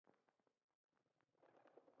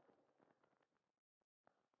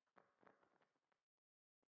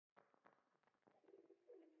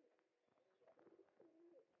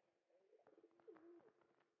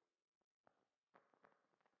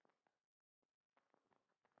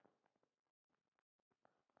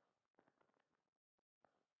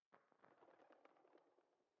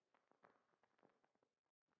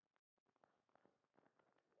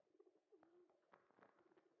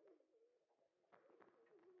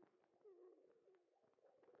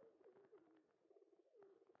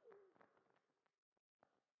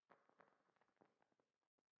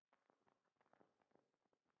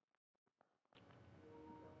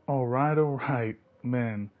Alright,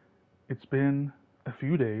 man. It's been a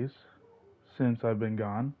few days since I've been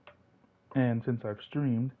gone and since I've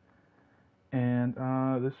streamed, and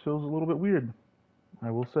this feels a little bit weird.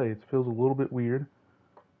 I will say it feels a little bit weird,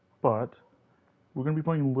 but we're gonna be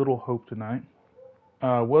playing Little Hope tonight.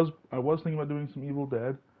 I was thinking about doing some Evil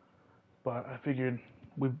Dead, but I figured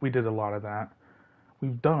we did a lot of that.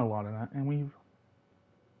 We've done a lot of that, and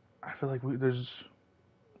I feel like there's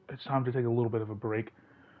it's time to take a little bit of a break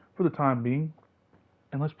for the time being,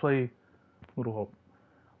 and let's play Little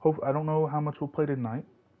Hope. I don't know how much we'll play tonight,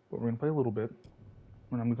 but we're gonna play a little bit.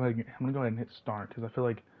 And I'm gonna go ahead and hit start because I feel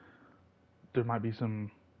like there might be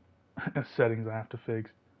some settings I have to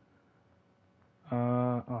fix.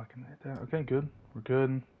 Oh, I can hit that. Okay, good. We're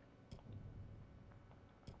good.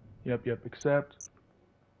 Yep. Accept.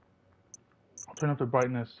 I'll turn up the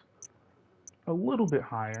brightness a little bit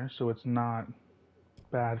higher so it's not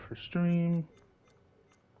bad for stream.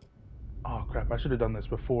 Oh crap! I should have done this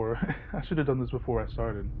before. I should have done this before I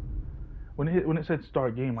started. When it said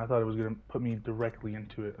start game, I thought it was gonna put me directly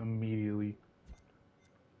into it immediately.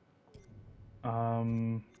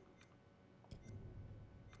 Um,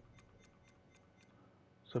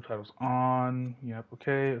 Subtitles on. Yep.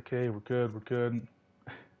 Okay. We're good.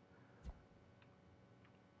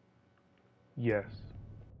 Yes.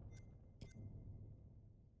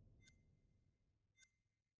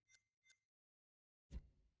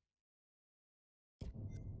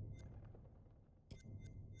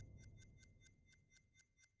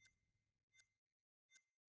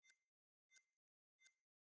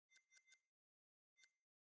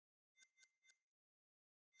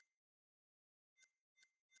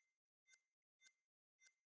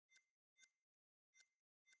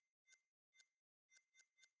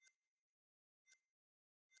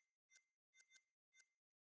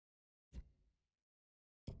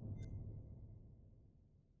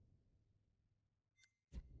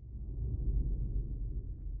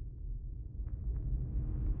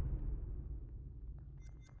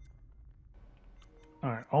 All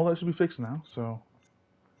right. All that should be fixed now. So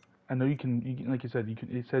I know like you said, you can.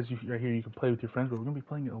 It says right here you can play with your friends, but we're gonna be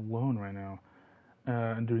playing it alone right now,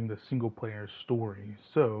 and doing the single player story.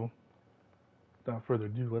 So without further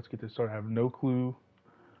ado, let's get this started. I have no clue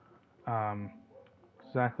um,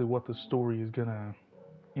 exactly what the story is gonna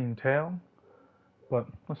entail, but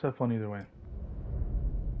let's have fun either way.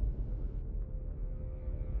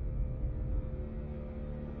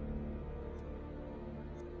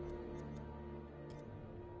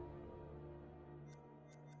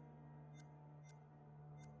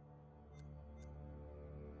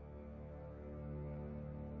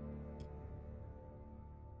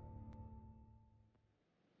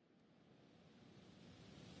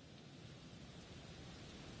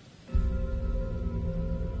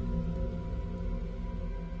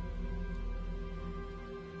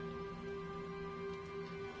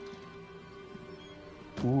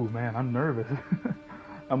 Ooh, man, I'm nervous.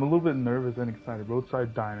 I'm a little bit nervous and excited.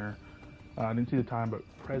 Roadside diner. I didn't see the time, but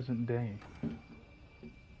present day.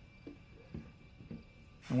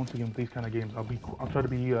 And once again, with these kind of games, I'll try to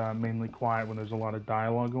be mainly quiet when there's a lot of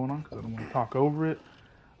dialogue going on because I don't want to talk over it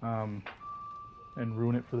um, and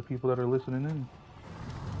ruin it for the people that are listening in.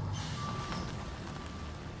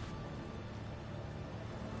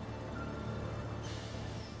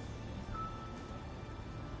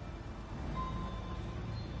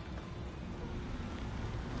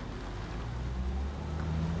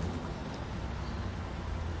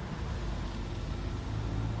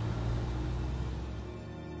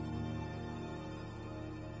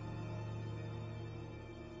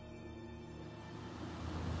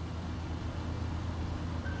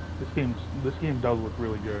 This game does look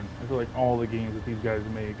really good. I feel like all the games that these guys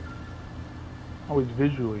make, always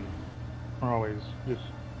visually, are always just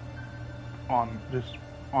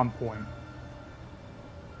on point.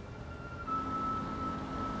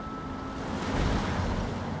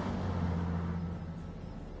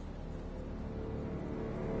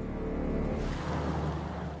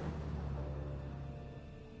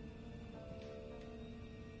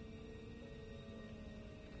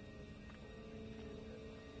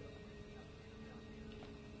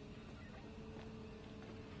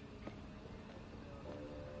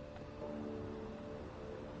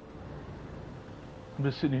 I'm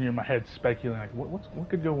just sitting here in my head speculating like what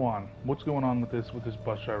could go on? What's going on with this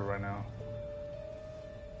bus driver right now?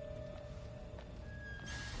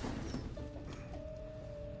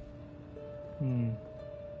 Hmm.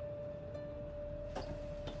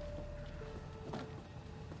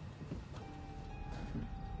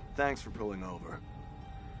 Thanks for pulling over.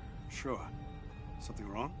 Sure. Something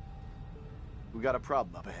wrong? We got a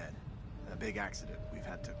problem up ahead. A big accident. We've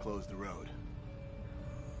had to close the road.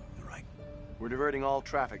 You're right. We're diverting all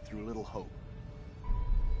traffic through Little Hope.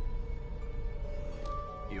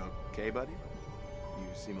 You okay, buddy? You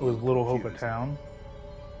seem a Was little Little Hope a confused. town?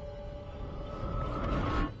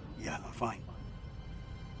 Yeah, I'm fine.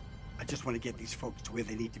 I just want to get these folks to where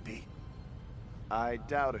they need to be. I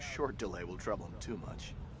doubt a short delay will trouble him too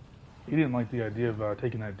much. He didn't like the idea of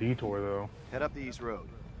taking that detour, though. Head up the East Road.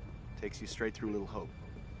 Takes you straight through Little Hope.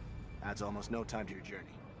 Adds almost no time to your journey.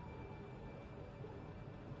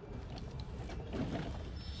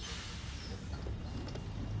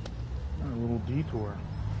 A little detour.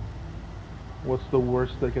 What's the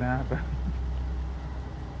worst that can happen?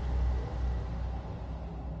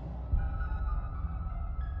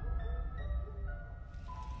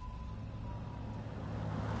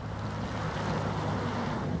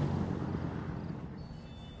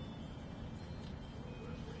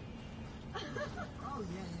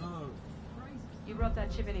 You rub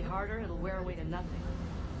that chip any harder, it'll wear away to nothing.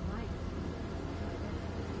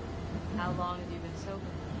 How long have you been sober?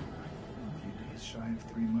 A few days shy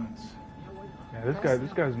of 3 months. Yeah,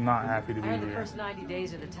 this guy's not happy to be I heard the here. first 90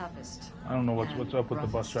 days are the toughest. I don't know what's up with the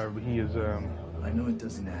bus driver, but he is I know it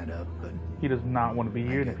doesn't add up, but he does not want to be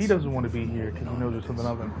here. And if he doesn't want to be here because he knows there's something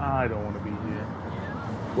else, then I don't want to be here.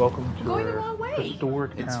 Welcome to Going the our wrong way.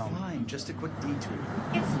 historic it's town. fine. Just a quick detour.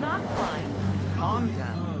 It's not fine. Calm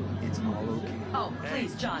down. It's all okay. Oh,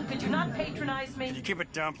 please, John, could you not patronize Can you me? keep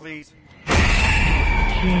it down, please?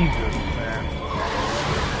 Jesus, man.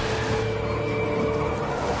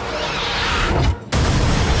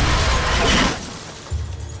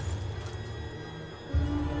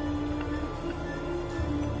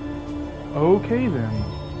 Okay then.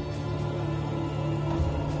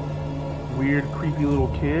 Weird, creepy little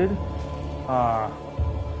kid.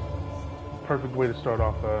 Perfect way to start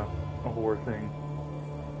off a horror thing.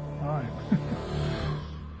 Alright.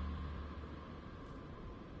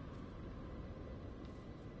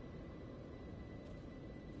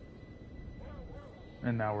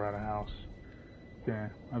 And now we're at a house. Okay,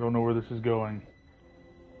 I don't know where this is going.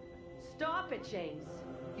 Stop it, James.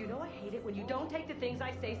 You know I hate it when you don't take the things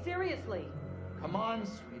I say seriously. Come on,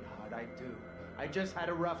 sweetheart, I do. I just had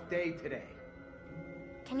a rough day today.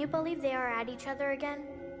 Can you believe they are at each other again?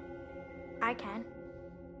 I can.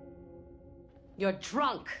 You're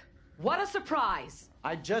drunk. What a surprise.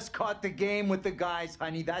 I just caught the game with the guys,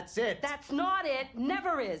 honey, that's it. That's not it.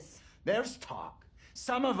 Never is. There's talk.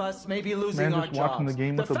 Some of us may be losing Man, our just watching jobs. the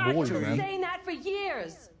game with the boys, factory- I've man. been saying that for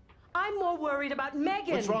years. I'm more worried about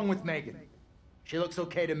Megan. What's wrong with Megan? She looks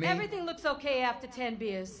okay to me. Everything looks okay after 10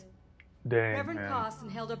 beers. Dang, Reverend man. Carson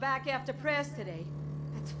held her back after prayers today.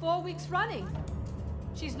 That's 4 weeks running.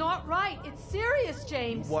 She's not right. It's serious,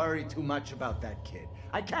 James. Worry too much about that kid.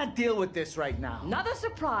 I can't deal with this right now. Another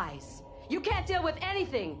surprise. You can't deal with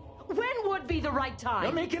anything. When would be the right time?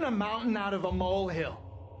 You're making a mountain out of a molehill.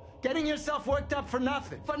 Getting yourself worked up for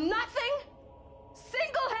nothing. For nothing?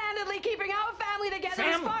 Single-handedly keeping our family together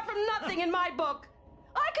Sam! is far from nothing in my book.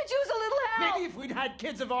 I could use a little help. Maybe if we'd had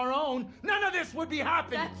kids of our own, none of this would be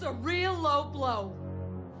happening. That's a real low blow.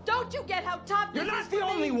 Don't you get how tough You're this not is the for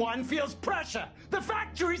me? only one feels pressure. The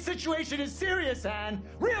factory situation is serious, Anne.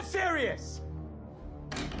 Real serious.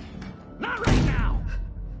 Not right now.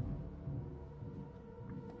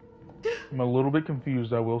 I'm a little bit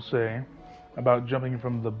confused, I will say, about jumping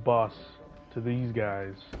from the bus to these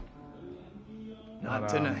guys. Not But,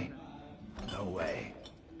 tonight. No way.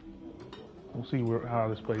 We'll see how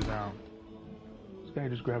this plays out. This guy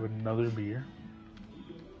just grabbed another beer.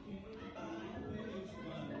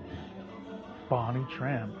 Bonnie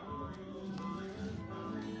Tramp.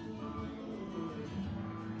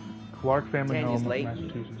 Clark family Tanya's home, late.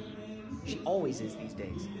 Massachusetts. She always is these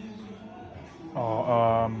days.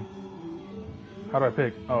 Oh, how do I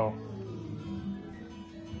pick? Oh,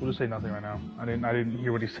 we'll just say nothing right now. I didn't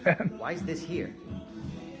hear what he said. Why is this here?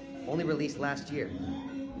 Only released last year.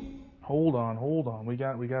 Hold on. We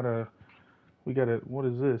got a. What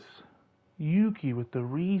is this? Yuki with the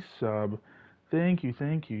resub. Thank you,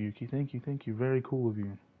 Yuki. Thank you. Very cool of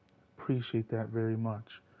you. Appreciate that very much.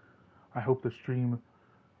 I hope the stream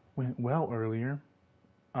went well earlier.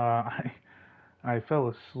 I fell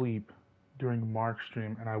asleep during Mark's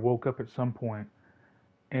stream, and I woke up at some point,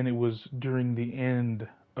 and it was during the end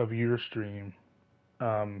of your stream.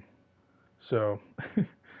 So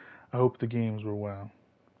I hope the games were well.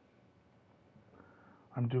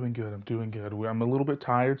 I'm doing good. I'm a little bit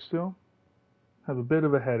tired still. Have a bit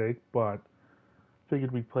of a headache, but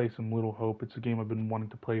figured we'd play some Little Hope. It's a game I've been wanting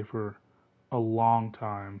to play for a long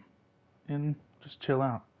time. And just chill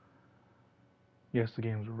out. Yes, the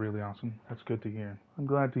games were really awesome. That's good to hear. I'm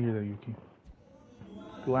glad to hear that, Yuki.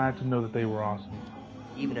 Glad to know that they were awesome.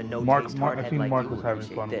 Even a no-taste Mark, I hardhead think like Mark you was would having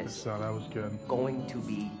appreciate fun with it, this. so that was good. Going to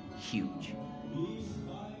be huge.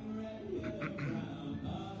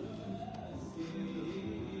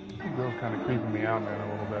 The girl's kind of creeping me out, man,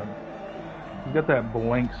 a little bit. He's got that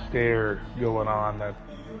blank stare going on that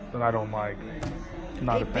I don't like.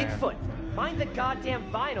 Not Hey, a fan. Bigfoot, mind the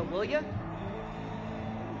goddamn vinyl, will ya?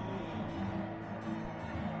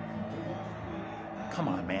 Come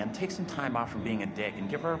on, man. Take some time off from being a dick and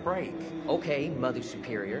give her a break. Okay, Mother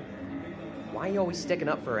Superior. Why are you always sticking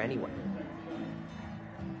up for her anyway?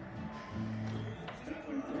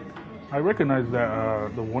 I recognize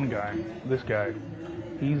that the one guy, this guy,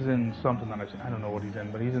 he's in something that I've seen. I don't know what he's in,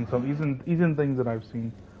 but he's in some. He's in things that I've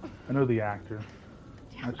seen. I know the actor.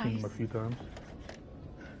 I've seen him a few times.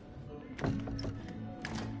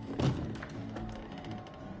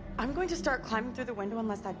 I'm going to start climbing through the window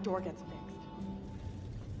unless that door gets fixed.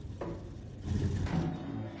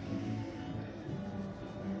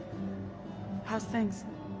 How's things?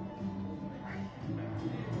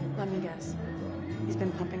 Let me guess. He's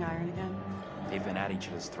been pumping iron again? They've been at each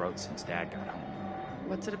other's throats since Dad got home.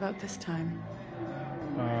 What's it about this time?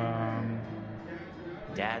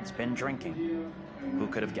 Dad's been drinking. Who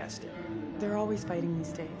could have guessed it? They're always fighting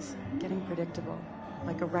these days. Getting predictable.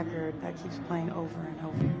 Like a record that keeps playing over and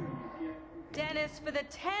over. Dennis, for the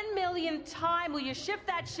 10 millionth time, will you shift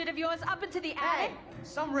that shit of yours up into the Hey, attic?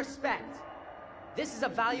 some respect. This is a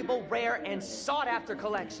valuable, rare, and sought-after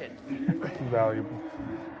collection. Valuable.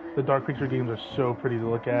 The Dark Picture games are so pretty to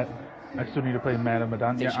look at. I still need to play Man of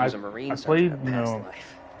Medan. Think Yeah, she was a Marine I played, sergeant you in a past know,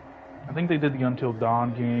 life. I think they did the Until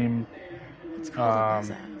Dawn game. It's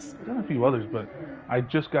called I've done a few others, but I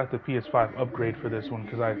just got the PS5 upgrade for this one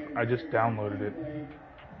because I just downloaded it.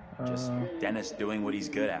 Just Dennis doing what he's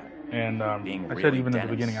good at. And Being I said really even at Dennis.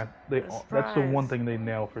 the beginning, that's the one thing they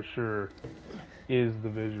nail for sure is the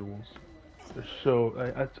visuals. They're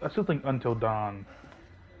so I still think Until Dawn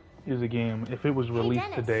is a game. If it was released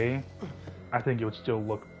Dennis. today, I think it would still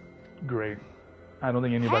look great. I don't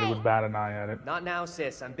think anybody would bat an eye at it. Not now,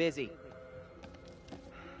 sis. I'm busy.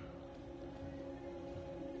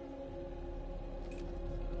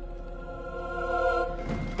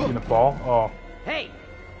 You gonna fall? Oh, Hey,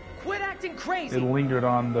 quit acting crazy. it lingered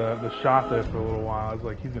on the shot there for a little while. I was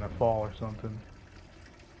like, he's gonna fall or something.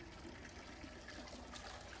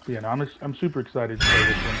 But yeah, no, I'm super excited to play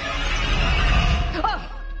this one.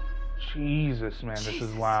 Jesus, man, this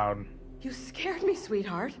is loud. You scared me,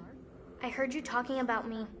 sweetheart. I heard you talking about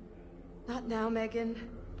me. Not now, Megan.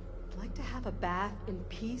 I'd like to have a bath in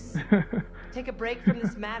peace. Take a break from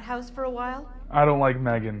this madhouse for a while. I don't like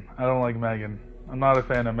Megan. I'm not a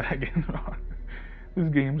fan of Megan.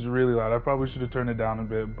 This game's really loud. I probably should have turned it down a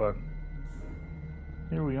bit, but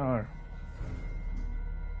here we are.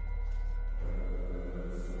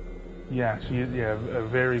 Yeah, she is, yeah, a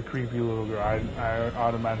very creepy little girl. I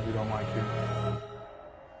automatically don't like her.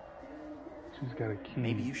 She's got a key.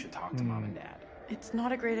 Maybe you should talk to Mom and Dad. It's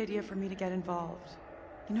not a great idea for me to get involved.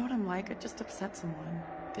 You know what I'm like? I'd just upset someone.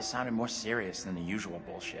 This sounded more serious than the usual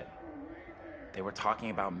bullshit. They were talking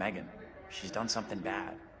about Megan. She's done something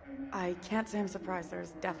bad. I can't say I'm surprised.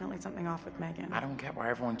 There's definitely something off with Megan. I don't get why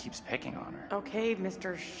everyone keeps picking on her. Okay,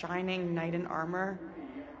 Mr. Shining Knight in Armor.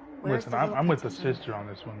 Where's Listen, the real I'm with the princess? sister on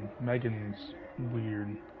this one. Megan's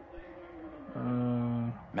weird.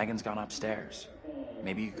 Megan's gone upstairs.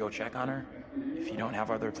 Maybe you could go check on her? If you don't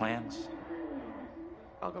have other plans.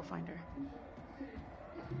 I'll go find her.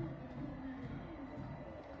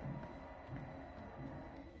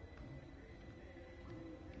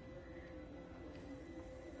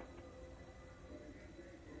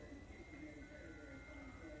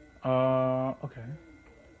 Okay.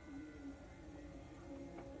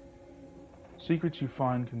 Secrets you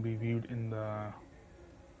find can be viewed in the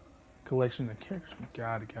collection of characters.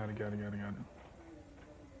 Got it.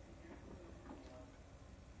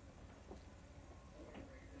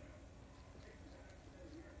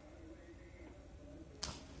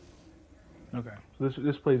 Okay, so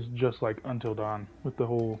this plays just like Until Dawn with the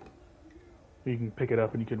whole. You can pick it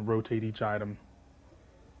up and you can rotate each item.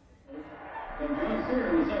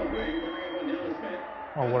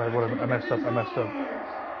 Oh, what I messed up.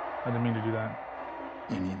 I didn't mean to do that.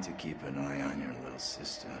 You need to keep an eye on your little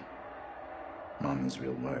sister. Mom is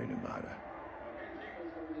real worried about her.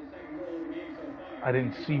 I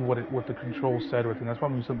didn't see what the controls said with it. That's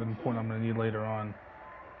probably something important I'm gonna need later on.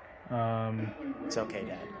 It's okay,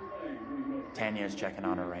 Dad. Tanya's checking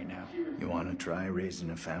on her right now. You want to try raising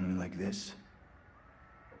a family like this?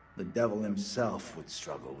 The devil himself would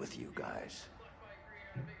struggle with you guys.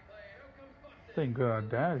 I think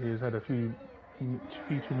Dad has had a few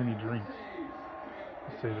too many drinks,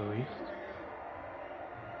 to say the least.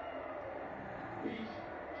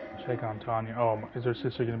 Check on Tanya. Oh, is her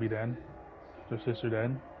sister gonna be dead? Is her sister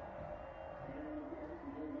dead?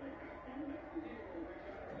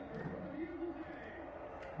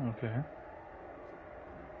 Okay.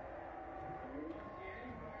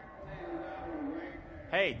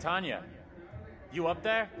 Hey, Tanya. You up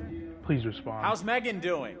there? Please respond. How's Megan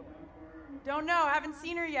doing? Don't know, haven't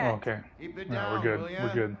seen her yet. Oh, okay. Keep it No, down, we're good. will ya?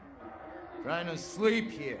 We're good. Trying to sleep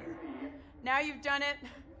here. Now you've done it.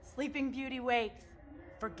 Sleeping Beauty wakes.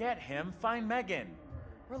 Forget him. Find Megan.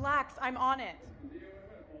 Relax, I'm on it.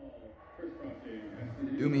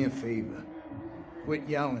 Do me a favor. Quit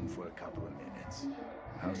yelling for a couple of minutes.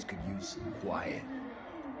 House could use some quiet.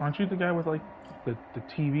 Aren't you the guy with like the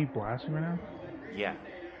TV blasting right now? Yeah.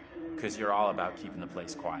 Because you're all about keeping the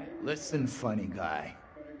place quiet. Listen, funny guy.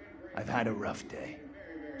 I've had a rough day.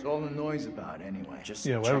 It's all the noise about anyway. Just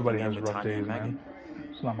Yeah, well, everybody checking has in with rough Tanya days, and Megan. man.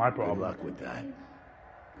 It's not my Good problem. luck with that.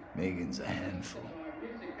 Megan's a handful.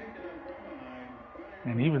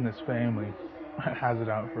 And even this family has it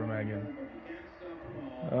out for Megan.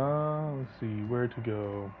 Let's see, where to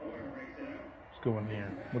go? Let's go in here.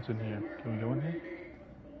 What's in here? Can we go in here?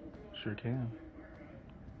 Sure can.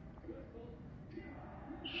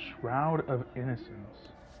 Shroud of Innocence.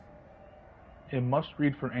 It must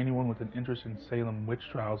read for anyone with an interest in Salem witch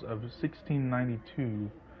trials of 1692.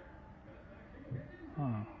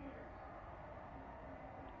 Huh.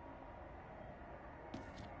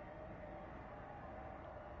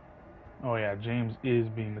 Oh yeah, James is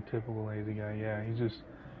being the typical lazy guy. Yeah, he just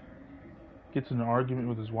gets in an argument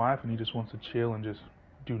with his wife and he just wants to chill and just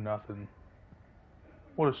do nothing.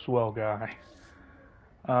 What a swell guy.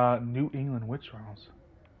 New England Witch Trials.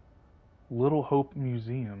 Little Hope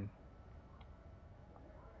Museum.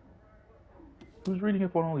 Who's reading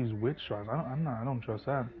up on all these witch trials? I don't trust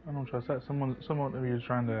that. I don't trust that. Someone over here is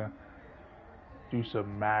trying to do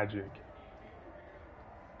some magic.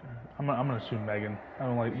 I'm gonna assume Megan. I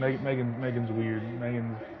don't like Megan's weird.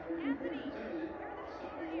 Megan's.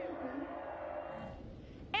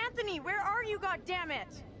 Anthony, where are you,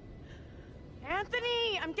 goddammit?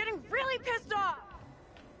 Anthony, I'm getting really pissed off.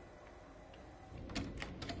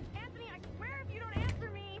 Anthony, I swear if you don't answer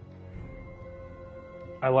me.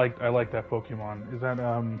 I like that Pokemon. Is that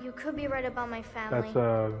You could be right about my family. That's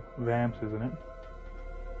Vamps, isn't it?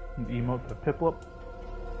 An emote, the Piplup.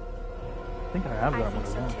 I think I have that one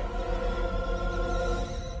as well.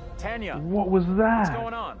 Tanya. What was that? What's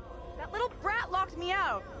going on? That little brat locked me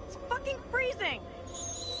out. It's fucking freezing.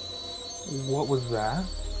 What was that?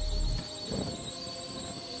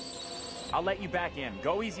 I'll let you back in.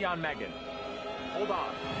 Go easy on Megan. Hold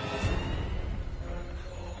on.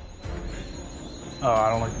 Oh, I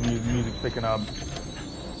don't like the music picking up.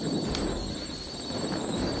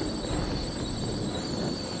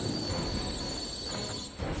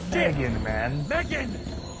 Megan, man. Megan!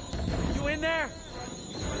 You in there?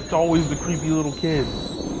 It's always the creepy little kid.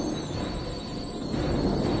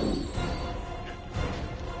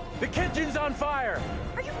 The kitchen's on fire!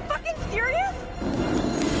 Are you fucking serious?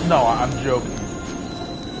 No, I'm joking.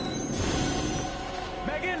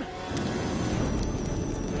 Megan!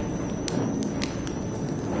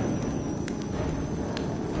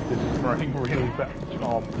 This is running really fast.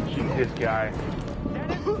 Oh, shoot this guy.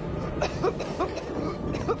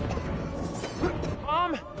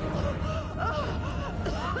 Mom?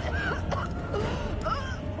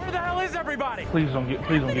 Where the hell is everybody? Please don't give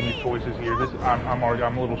me choices here. I'm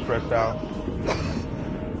a little stressed out.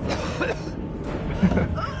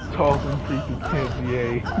 Tall and creepy kids,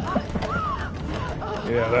 yay.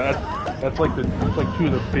 Yeah, that's like two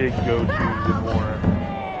of the big go-tos in horror.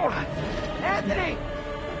 Anthony!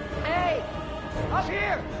 Hey! Up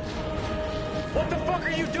here! What the fuck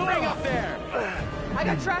are you doing up there? I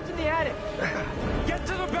got trapped in the attic. Get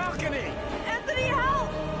to the balcony! Anthony, help!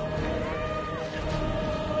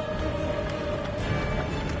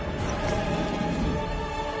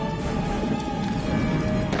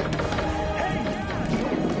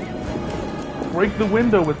 Break the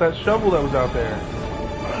window with that shovel that was out there.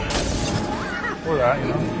 Or that, you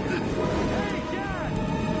know.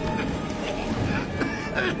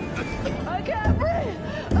 I can't breathe!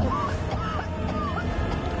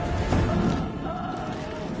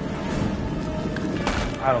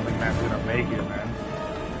 I don't think Matt's gonna make it, man.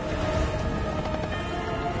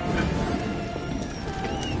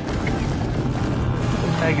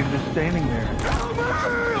 Megan just standing there.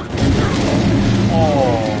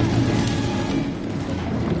 Oh.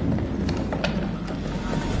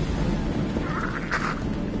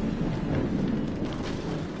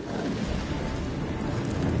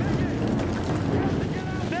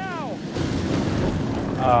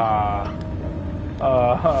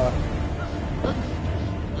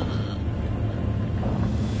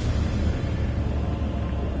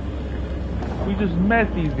 We just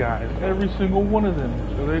met these guys. Every single one of them.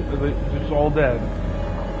 Are they just all dead?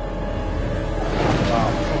 Wow,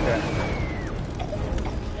 okay.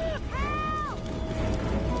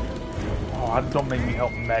 Oh, don't make me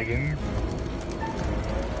help Megan.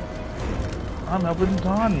 I'm helping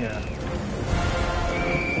Tanya.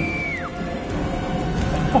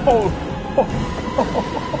 Oh,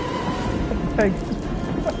 thanks.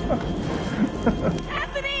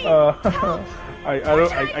 Anthony!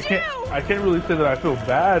 I can't really say that I feel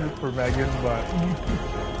bad for Megan, but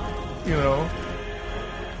you know.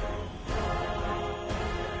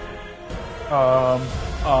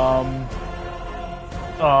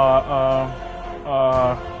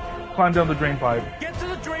 Climb down the drain pipe. Get to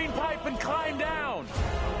the drain pipe and climb down!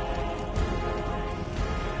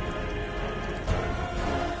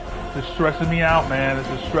 It's stressing me out, man. It's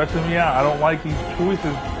just stressing me out. I don't like these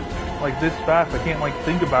choices like this fast. I can't like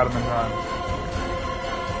think about them in time.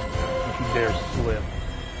 Don't you dare slip.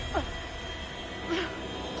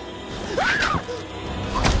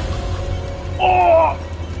 Oh!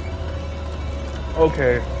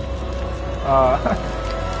 Okay.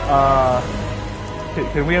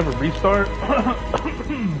 Can we have a restart?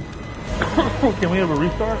 Can we have a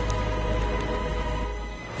restart?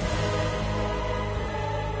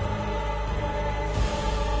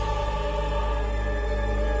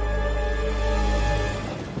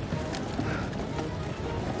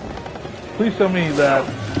 Please tell me that...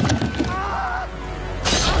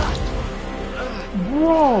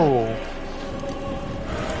 Bro!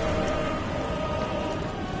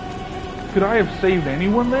 Could I have saved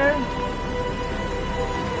anyone there?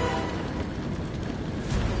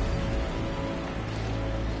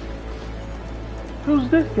 Who's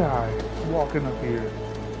this guy walking up here?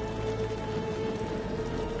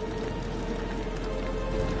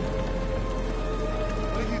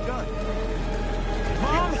 What have you done?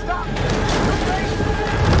 Mom, stop!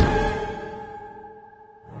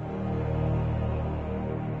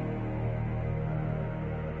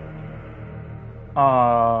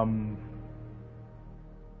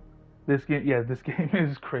 This game, yeah, this game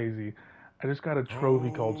is crazy. I just got a trophy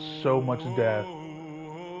called So Much Death.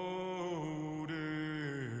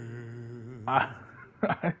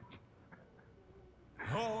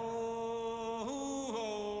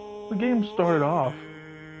 The game started off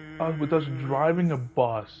with us driving a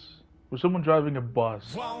bus, with someone driving a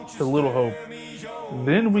bus to Little Hope.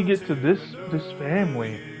 Then we get to this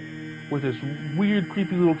family with this weird,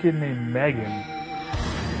 creepy little kid named Megan,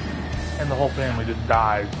 and the whole family just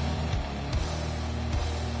dies.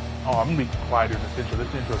 Oh, I'm gonna be quiet during this intro.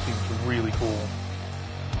 This intro seems really cool.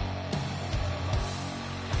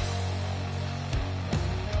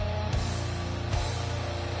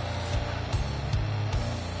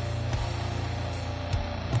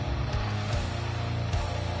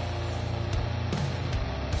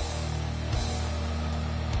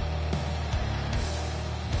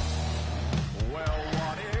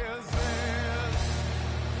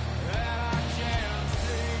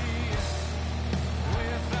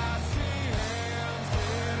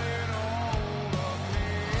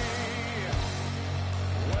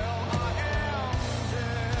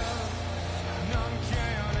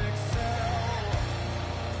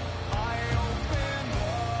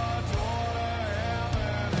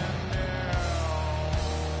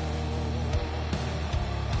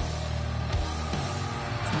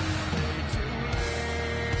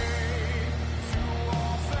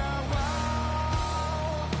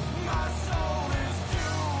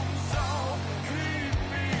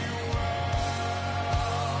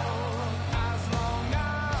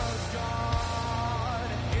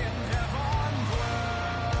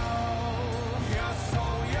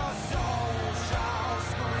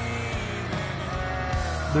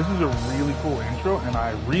 This is a really cool intro, and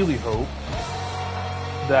I really hope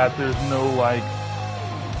that there's no, like,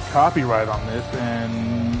 copyright on this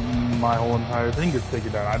and my whole entire thing gets taken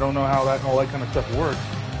down. I don't know how all that kind of stuff works.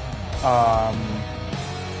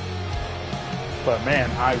 But man,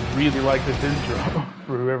 I really like this intro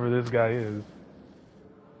for whoever this guy is.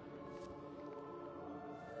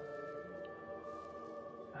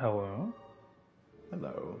 Hello?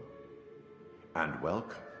 Hello. And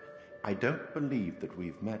welcome. I don't believe that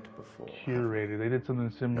we've met before. Curated. They did something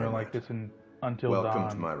similar like this in Until Dawn. Welcome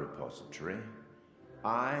to my repository.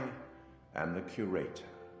 I am the curator,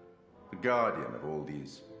 the guardian of all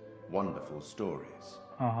these wonderful stories.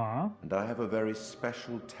 Uh-huh. And I have a very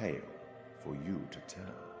special tale for you to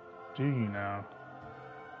tell. Do you now?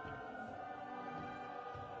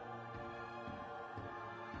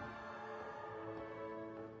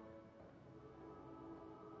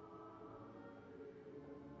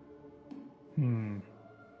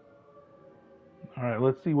 All right,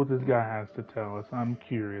 let's see what this guy has to tell us. I'm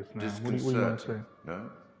curious now. What do you want to say?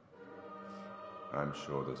 No? I'm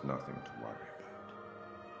sure there's nothing to worry about.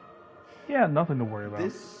 Yeah, nothing to worry about.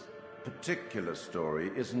 This particular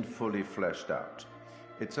story isn't fully fleshed out.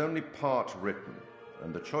 It's only part written,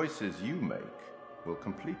 and the choices you make will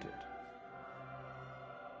complete it.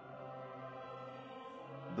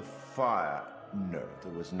 The fire. No,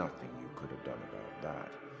 there was nothing you could have done about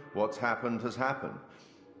that. What's happened has happened.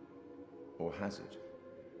 Or has it?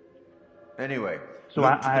 Anyway, so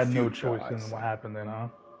I had no choice in what happened then, huh?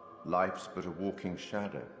 Life's but a walking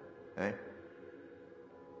shadow, eh?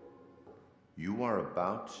 You are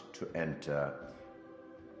about to enter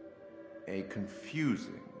a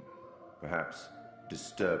confusing, perhaps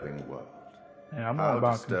disturbing world. Yeah, I'm all how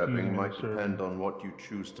about disturbing might depend on what you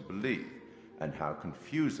choose to believe, and how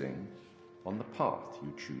confusing on the path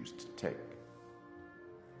you choose to take.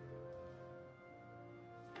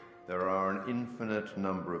 There are an infinite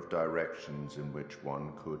number of directions in which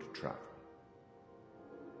one could travel.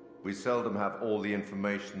 We seldom have all the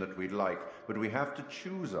information that we'd like, but we have to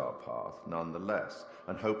choose our path nonetheless,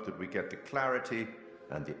 and hope that we get the clarity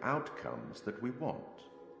and the outcomes that we want.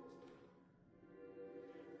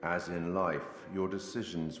 As in life, your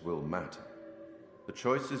decisions will matter. The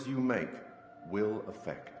choices you make will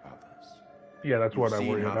affect others. Yeah, that's what I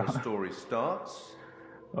worry about. You've seen how the about. story starts?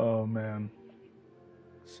 Oh, man.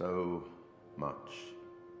 So much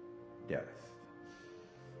death.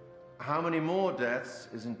 How many more deaths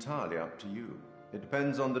is entirely up to you. It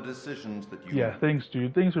depends on the decisions that you make. Thanks,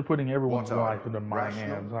 dude. Thanks for putting everyone's life into my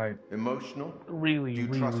hands. I emotional? Really, Do you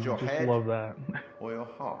really trust your just head love that. or your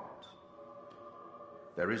heart?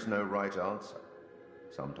 There is no right answer.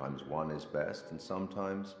 Sometimes one is best and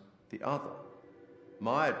sometimes the other.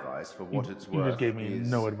 My advice, for what it's worth, you just gave me is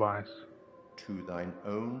no advice. To thine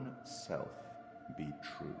own self be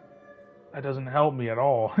true. That doesn't help me at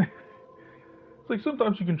all. It's like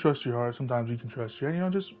sometimes you can trust your heart, sometimes you can trust your head. You know,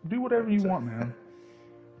 just do whatever you want, man.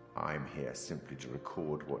 I'm here simply to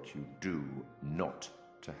record what you do, not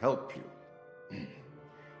to help you.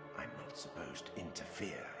 I'm not supposed to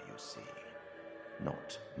interfere, you see.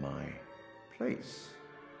 Not my place,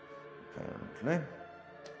 apparently.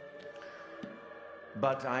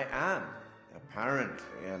 But I am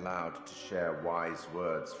apparently allowed to share wise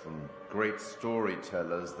words from great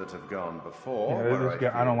storytellers that have gone before. Yeah, this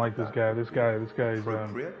guy, I don't like this guy. This guy is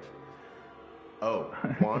appropriate. Oh,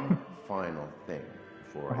 one final thing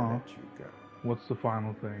before I let you go. What's the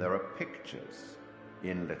final thing? There are pictures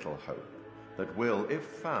in Little Hope that will, if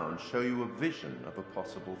found, show you a vision of a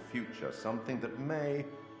possible future, something that may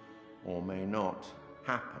or may not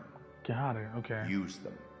happen. Got it, okay. Use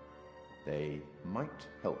them. They might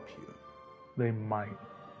help you. They might.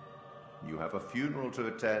 You have a funeral to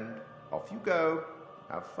attend. Off you go.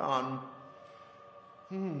 Have fun.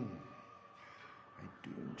 I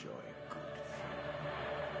do enjoy a good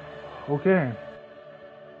funeral. Okay.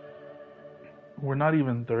 We're not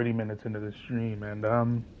even 30 minutes into the stream, and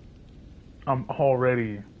I'm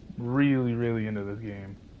already really, really into this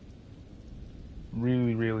game.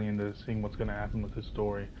 Really, really into seeing what's going to happen with this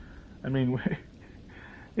story. I mean,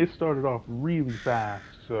 it started off really fast,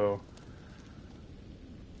 so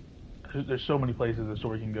there's so many places the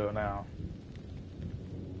story can go now.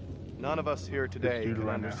 None of us here today can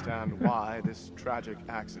understand why this tragic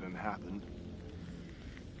accident happened.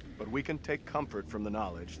 But we can take comfort from the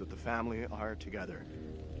knowledge that the family are together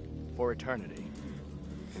for eternity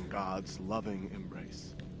in God's loving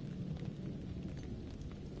embrace.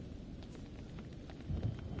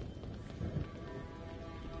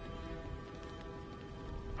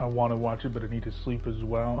 I want to watch it, but I need to sleep as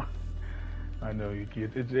well. I know you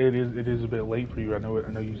kids. It is a bit late for you. I know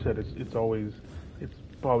you said it's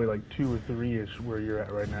probably like 2 or 3ish where you're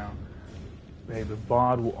at right now. Hey, the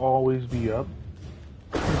VOD will always be up.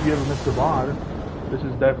 If you ever missed the VOD, this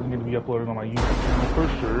is definitely going to be uploaded on my YouTube channel for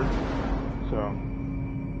sure. So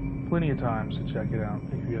plenty of times to check it out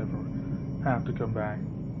if you ever have to come back.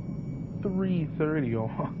 3:30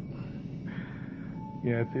 on.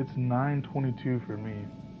 Yeah, it's 9:22 for me.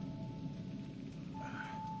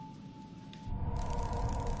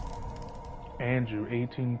 Andrew,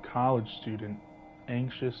 18, college student,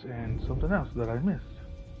 anxious, and something else that I missed.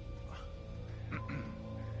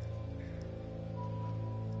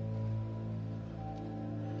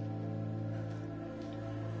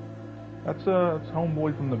 That's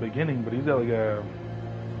homeboy from the beginning, but he's got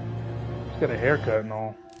he's got a haircut and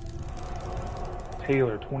all.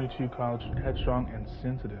 Taylor, 22, college, headstrong and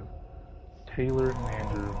sensitive. Taylor and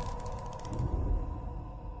Andrew.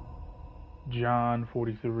 John,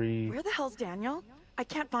 43. Where the hell's Daniel? I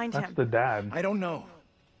can't find him. That's the dad. I don't know.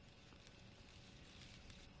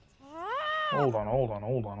 Hold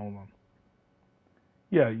on.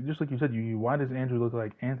 Yeah, just like you said, why does Andrew look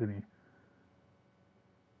like Anthony?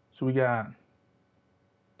 So we got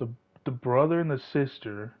the brother and the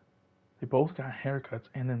sister. They both got haircuts,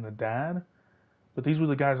 and then the dad. But these were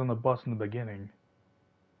the guys on the bus in the beginning.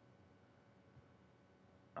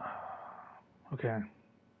 Okay.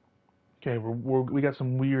 Okay, we got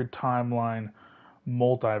some weird timeline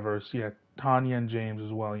multiverse. Yeah, Tanya and James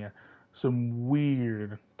as well. Yeah, some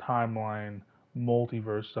weird timeline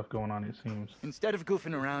multiverse stuff going on, it seems. Instead of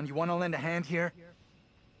goofing around, you want to lend a hand here?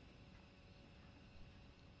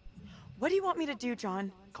 What do you want me to do,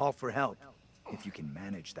 John? Call for help, if you can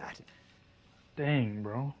manage that. Dang,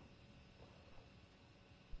 bro.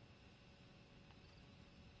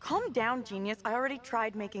 Calm down, genius. I already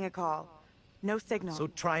tried making a call. No signal. So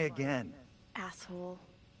try again. Asshole.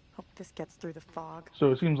 Hope this gets through the fog.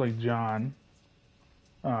 So it seems like John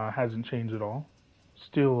hasn't changed at all.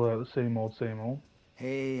 Still the same old, same old.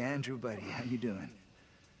 Hey, Andrew, buddy. How you doing?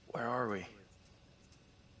 Where are we?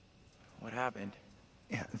 What happened?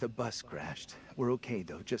 Yeah, the bus crashed. We're okay,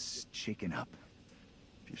 though. Just shaken up.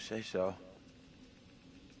 If you say so.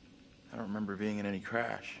 I don't remember being in any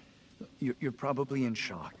crash. You're probably in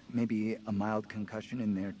shock. Maybe a mild concussion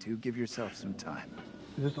in there, too. Give yourself some time.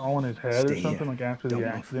 Is this all in his head Stay or something, here. like after Don't the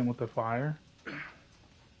move. accident with the fire?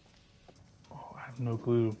 Oh, I have no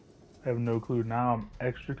clue. Now I'm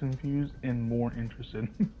extra confused and more interested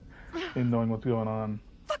in knowing what's going on.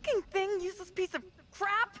 Fucking thing, useless piece of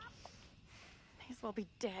crap! May as well be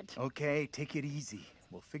dead. Okay, take it easy.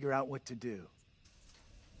 We'll figure out what to do.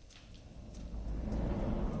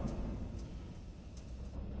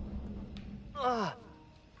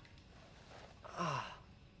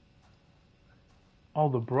 Oh,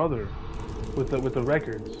 the brother with the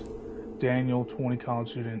records. Daniel, 20 college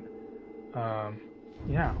student.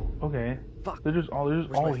 Yeah, okay. Fuck. They're just all my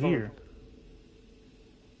phone? here.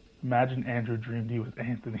 Imagine Andrew dreamed he was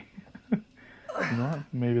Anthony. You know what?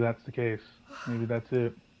 Maybe that's the case. Maybe that's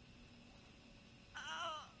it.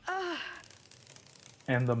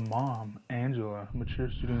 And the mom, Angela, mature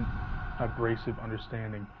student, abrasive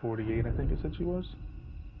understanding, 48, I think it said she was.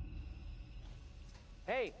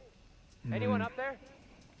 Hey, anyone up there?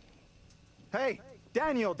 Hey,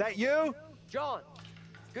 Daniel, that you? John,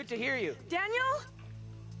 good to hear you. Daniel?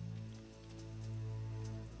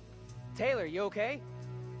 Taylor, you okay?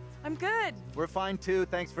 I'm good. We're fine, too.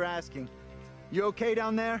 Thanks for asking. You okay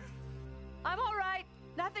down there? I'm all right.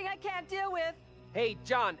 Nothing I can't deal with. Hey,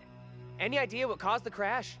 John, any idea what caused the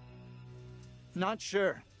crash? Not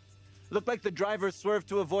sure. Looked like the driver swerved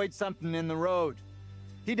to avoid something in the road.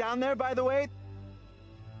 He down there, by the way?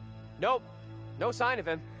 Nope, no sign of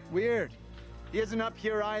him. Weird. He isn't up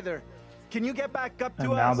here either. Can you get back up to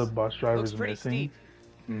And us? now the bus driver's Looks pretty missing.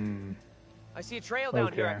 steep. I see a trail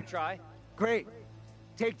down here I Okay. can try. Great.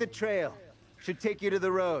 Take the trail. Should take you to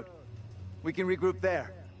the road. We can regroup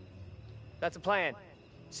there. That's a plan.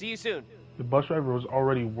 See you soon. The bus driver was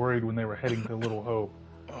already worried when they were heading to Little Hope,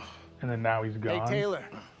 and then now he's gone. Hey, Taylor.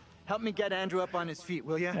 Help me get Andrew up on his feet,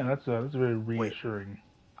 will ya? Yeah, that's very reassuring.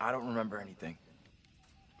 I don't remember anything.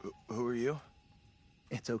 Who are you?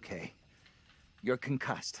 It's okay. You're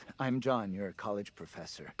concussed. I'm John. You're a college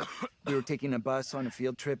professor. We were taking a bus on a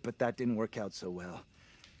field trip, but that didn't work out so well.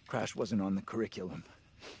 Crash wasn't on the curriculum.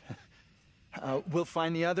 We'll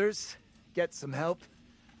find the others, get some help.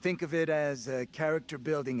 Think of it as a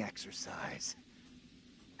character-building exercise.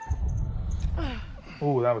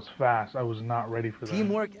 Oh, that was fast. I was not ready for that.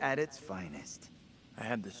 Teamwork at its finest. I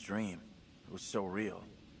had this dream. It was so real.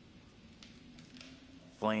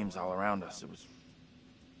 Flames all around us. It was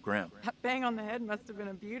grim. That bang on the head must have been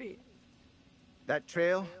a beauty. That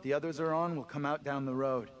trail the others are on will come out down the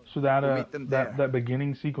road. So that We'll meet them there. that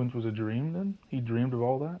beginning sequence was a dream then? He dreamed of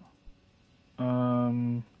all that?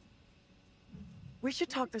 We should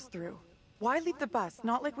talk this through. Why leave the bus?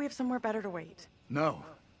 Not like we have somewhere better to wait. No.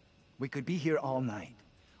 We could be here all night.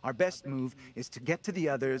 Our best move is to get to the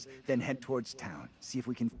others, then head towards town. See if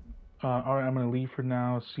we can... Alright, I'm going to leave for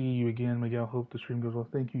now. See you again, Miguel. Hope the stream goes well.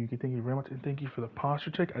 Thank you. Thank you very much. And thank you for the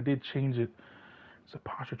posture check. I did change it. It's a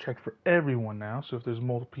posture check for everyone now. So if there's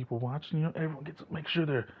multiple people watching, you know, everyone gets to make sure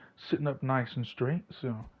they're sitting up nice and straight.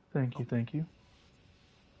 So thank you. Thank you.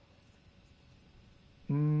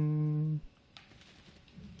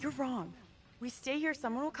 You're wrong. We stay here,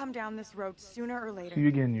 someone will come down this road sooner or later. See you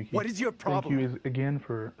again, Yuki. What is your problem? Thank you again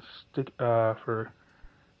for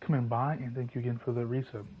coming by, and thank you again for the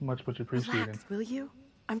resub. Much appreciated. Relax, will you?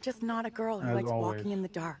 I'm just not a girl who As likes always. walking in the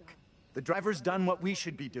dark. The driver's done what we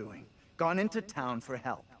should be doing. Gone into town for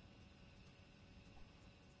help.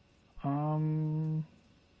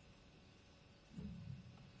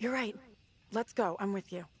 You're right. Let's go. I'm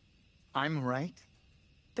with you. I'm right.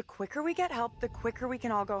 The quicker we get help, the quicker we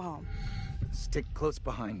can all go home. Stick close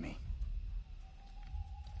behind me.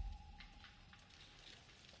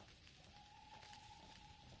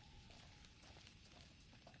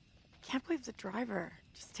 Can't believe the driver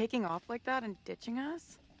just taking off like that and ditching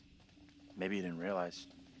us. Maybe he didn't realize.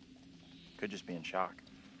 Could just be in shock.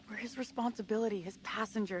 We're his responsibility, his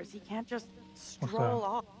passengers. He can't just stroll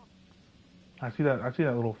off. I see that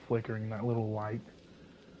little flickering, that little light.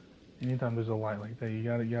 Anytime there's a light like that, you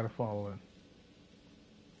gotta follow it.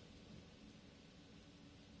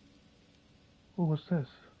 Oh, what's this?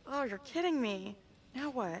 Oh, you're kidding me. Now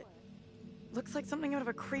what? Looks like something out of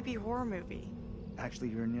a creepy horror movie. Actually,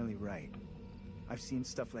 you're nearly right. I've seen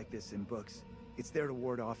stuff like this in books. It's there to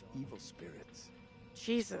ward off evil spirits.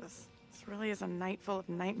 Jesus, this really is a night full of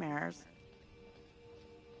nightmares.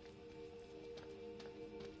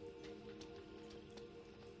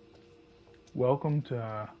 Welcome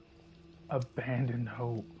to Abandoned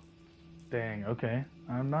Hope. Dang, okay.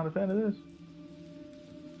 I'm not a fan of this.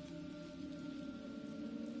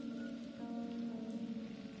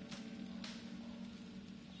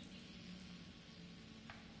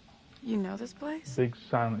 You know this place? Big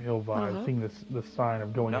Silent Hill vibe. Seeing the sign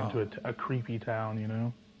of going No. into a creepy town, you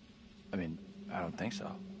know? I mean, I don't think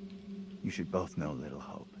so. You should both know Little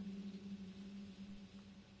Hope.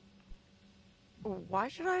 Why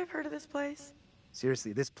should I have heard of this place?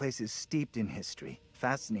 Seriously, this place is steeped in history.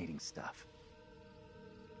 Fascinating stuff.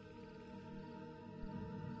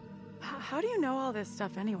 How do you know all this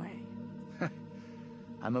stuff anyway?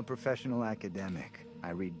 I'm a professional academic. I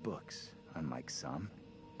read books, unlike some.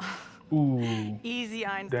 Ooh. Easy,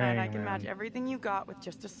 Einstein. Dang, I can match man. everything you got with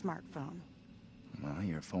just a smartphone. Well,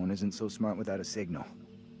 your phone isn't so smart without a signal.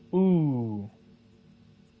 Ooh.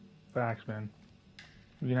 Facts, man.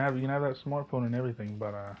 You can have that smartphone and everything,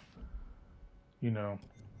 but you know,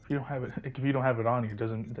 if you don't have it on you,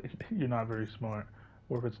 you're not very smart,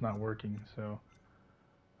 or if it's not working. So,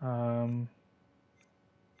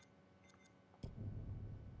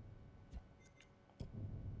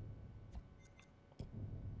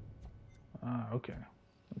 okay.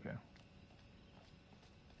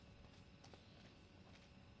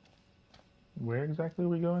 Where exactly are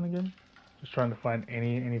we going again? Just trying to find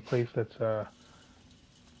any place that's that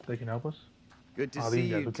can help us. Good to Oh, see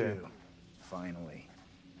these guys, you okay. two. Finally.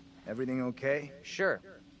 Everything okay? Sure.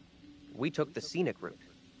 We took the scenic route.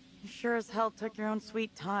 You sure as hell took your own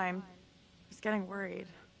sweet time. I was getting worried.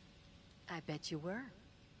 I bet you were.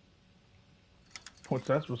 What's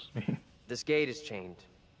that supposed to mean? This gate is chained.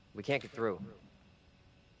 We can't get through.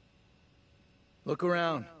 Look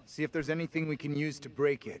around. See if there's anything we can use to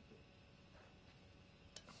break it.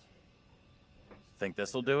 Think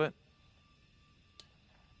this'll do it?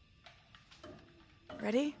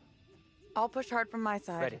 Ready? I'll push hard from my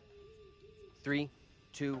side. Ready. 3,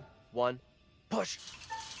 2, 1, push!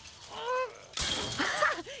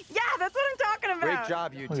 Yeah, that's what I'm talking about! Great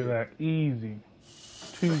job, you Look two. at that. Easy.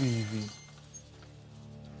 Too easy.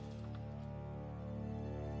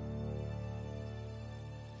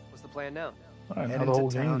 What's the plan now? Alright, Head now the into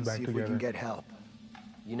whole town, game's back see if together. we can get help.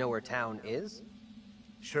 You know where town is?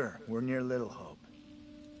 Sure, we're near Little Hope.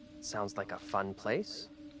 Sounds like a fun place.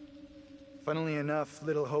 Funnily enough,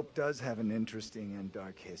 Little Hope does have an interesting and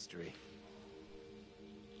dark history.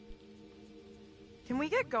 Can we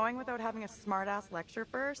get going without having a smart-ass lecture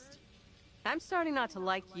first? I'm starting not to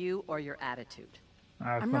like you or your attitude.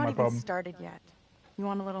 That's I'm not not my even problem. started yet. You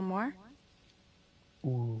want a little more?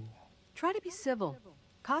 Ooh. Try to be civil.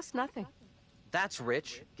 Costs nothing. That's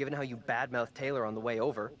rich, given how you badmouthed Taylor on the way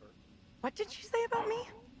over. What did you say about me?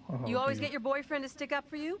 Oh, You always dear. get your boyfriend to stick up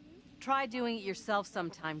for you? Try doing it yourself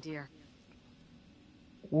sometime, dear.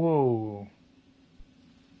 Whoa.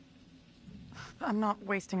 I'm not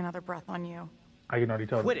wasting another breath on you. I can already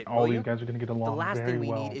tell Quit it, all will these you? guys are going to get The along last very thing we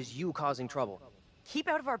well. need is you causing trouble. Keep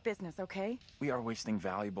out of our business, okay? We are wasting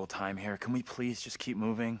valuable time here. Can we please just keep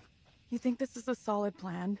moving? You think this is a solid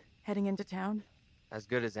plan, heading into town? As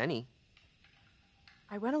good as any.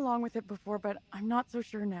 I went along with it before, but I'm not so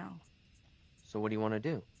sure now. So what do you want to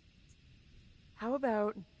do? How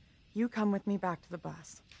about you come with me back to the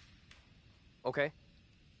bus? Okay.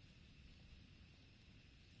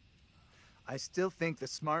 I still think the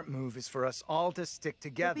smart move is for us all to stick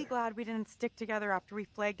You'll together. be glad we didn't stick together after we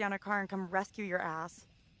flagged down a car and come rescue your ass.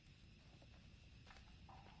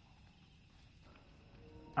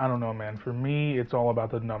 I don't know, man. For me, it's all about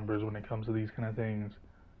the numbers when it comes to these kind of things.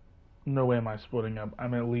 No way am I splitting up.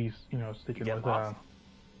 I'm at least, sticking Get with lost.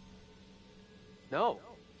 No,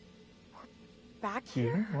 Back Excuse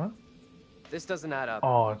here? me? What? this doesn't add up.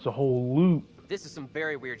 Oh, it's a whole loop. This is some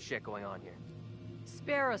very weird shit going on here.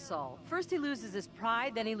 Spare us all. First he loses his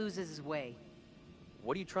pride, then he loses his way.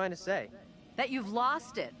 What are you trying to say? That you've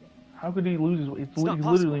lost it. How could he lose his way? He not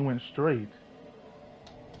literally went straight.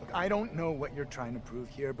 Look, I don't know what you're trying to prove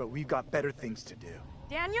here, but we've got better things to do.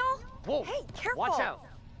 Daniel? Whoa! Hey, careful! Watch out!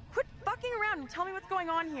 Quit fucking around and tell me what's going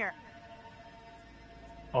on here.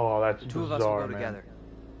 Oh, that's The two of us bizarre, will go man. together.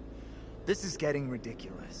 This is getting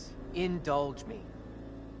ridiculous. Indulge me.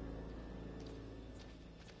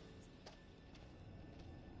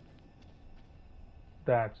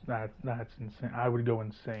 That's insane. I would go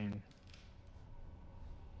insane.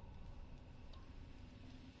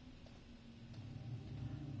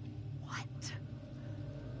 What?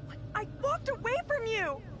 I walked away from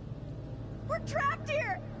you! We're trapped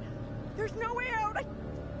here! There's no way out!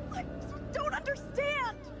 I don't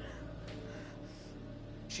understand!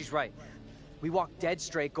 She's right. We walked dead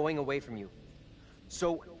straight going away from you.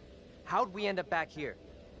 So, how'd we end up back here?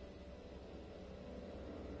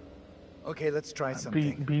 Okay, let's try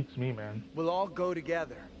something. Beats me, man. We'll all go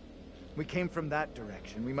together. We came from that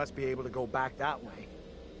direction. We must be able to go back that way.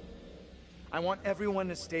 I want everyone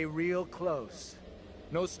to stay real close.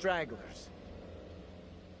 No stragglers.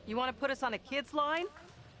 You want to put us on a kid's line?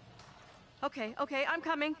 Okay, I'm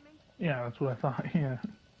coming. Yeah, that's what I thought. Yeah.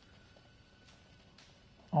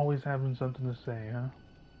 Always having something to say, huh?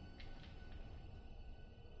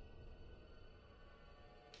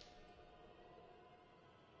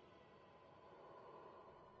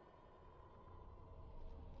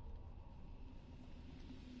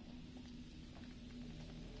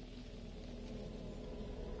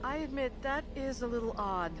 I admit, that is a little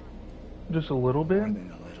odd. Just a little bit? More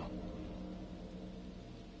than a little.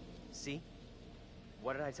 See?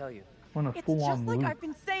 What did I tell you? On a It's full-on just like loop. I've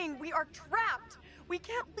been saying, we are trapped! We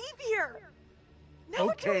can't leave here! Now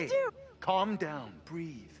what do Okay, we do? calm down,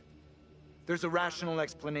 breathe. There's a rational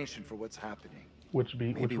explanation for what's happening.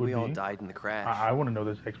 Maybe we all died in the crash. I want to know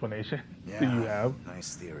this explanation that you have.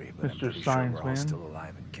 Nice theory, but I'm Mr. pretty Science sure we're all Man. still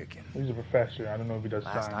alive and kicking. He's a professor. I don't know if he does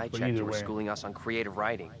Last I science, but checked, you either were way. schooling us on creative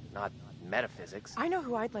writing, not metaphysics. I know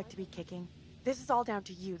who I'd like to be kicking. This is all down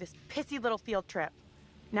to you, this pissy little field trip.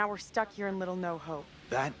 Now we're stuck here in Little No Hope.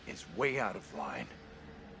 That is way out of line.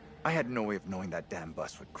 I had no way of knowing that damn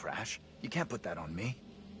bus would crash. You can't put that on me.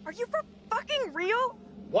 Are you for fucking real?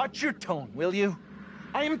 Watch your tone, will you?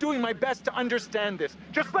 I am doing my best to understand this,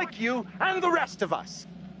 just like you and the rest of us.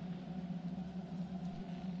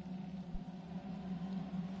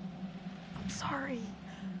 I'm sorry.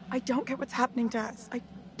 I don't get what's happening to us.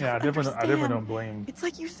 Yeah, I definitely understand. don't blame. It's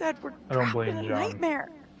like you said, we're I don't trapped blame in a John. nightmare.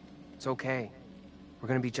 It's okay. We're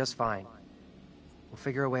gonna be just fine. We'll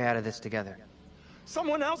figure a way out of this together.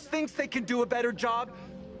 Someone else thinks they can do a better job?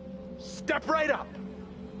 Step right up.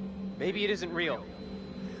 Maybe it isn't real.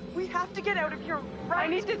 We have to get out of here right I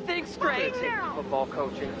need to think straight. now. Football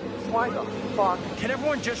coaching. Why the fuck? Can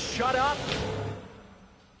everyone just shut up?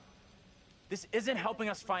 This isn't helping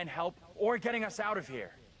us find help or getting us out of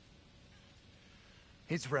here.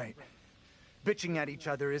 He's right. Bitching at each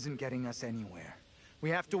other isn't getting us anywhere. We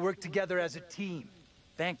have to work together as a team.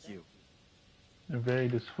 Thank you. A very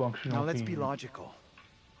dysfunctional Now let's be team. logical.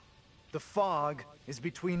 The fog is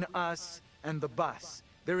between us and the bus.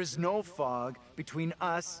 There is no fog between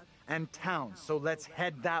us and town, so let's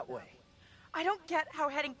head that way. I don't get how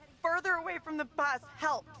heading further away from the bus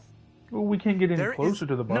helps. Well, we can't get any There closer is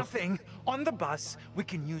to the bus. nothing on the bus we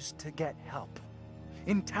can use to get help.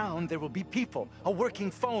 In town, there will be people, a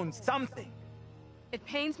working phone, something. It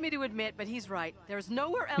pains me to admit, but he's right. There's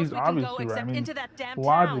nowhere else He's we can go obviously right. except I mean, into that damn town.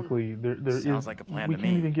 logically, there Sounds is. like a plan we to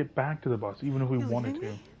can't me. even get back to the bus, even if we You wanted leaving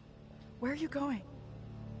to. me? Where are you going?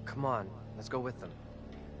 Come on, let's go with them.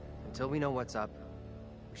 Until we know what's up,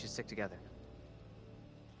 we should stick together.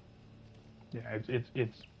 Yeah,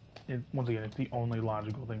 it's once again, it's the only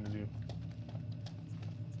logical thing to do.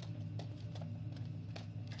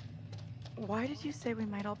 Why did you say we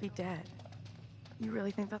might all be dead? You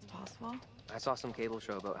really think that's possible? I saw some cable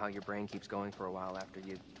show about how your brain keeps going for a while after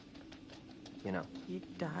you know. You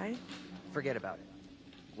die? Forget about it.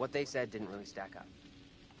 What they said didn't really stack up.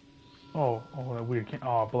 Oh, that weird.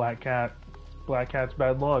 Oh, Black Cat. Black Cat's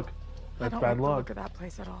bad luck. I That's don't bad like the luck. look of that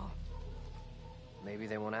place at all. Maybe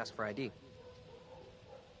they won't ask for ID.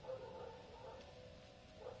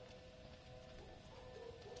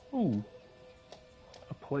 Ooh,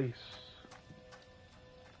 a place.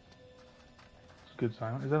 It's a good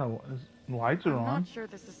sign. Is that lights are I'm on? not sure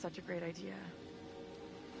this is such a great idea.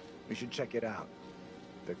 We should check it out.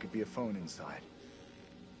 There could be a phone inside.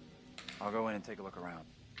 I'll go in and take a look around.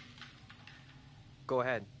 Go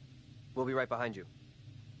ahead. We'll be right behind you.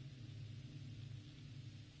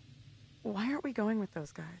 Why aren't we going with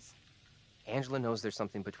those guys? Angela knows there's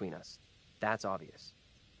something between us. That's obvious.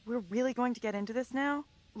 We're really going to get into this now?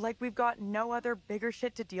 Like we've got no other bigger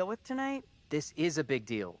shit to deal with tonight? This is a big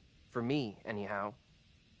deal. For me, anyhow.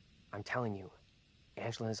 I'm telling you,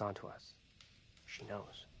 Angela is onto us. She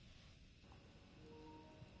knows.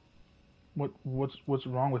 What's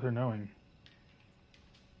wrong with her knowing?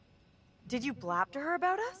 Did you blab to her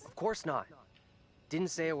about us? Of course not.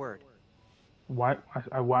 Didn't say a word. Why?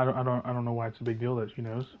 I don't know why it's a big deal that she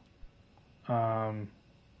knows. I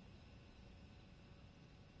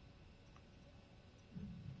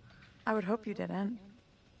would hope you didn't.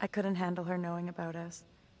 I couldn't handle her knowing about us.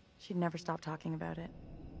 She'd never stop talking about it.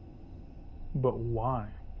 But why?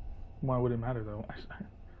 Why would it matter though?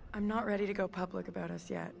 I'm not ready to go public about us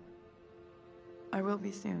yet. I will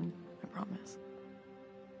be soon, I promise.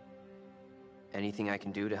 Anything I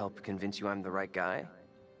can do to help convince you I'm the right guy?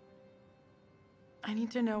 I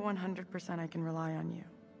need to know 100% I can rely on you.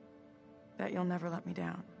 That you'll never let me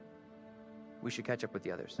down. We should catch up with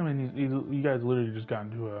the others. I mean, you guys literally just got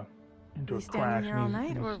into a crash, and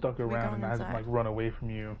he's stuck around and hasn't like run away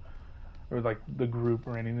from you, or like the group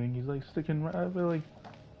or anything. He's like sticking. I feel like,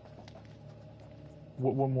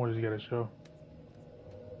 what more does he got to show?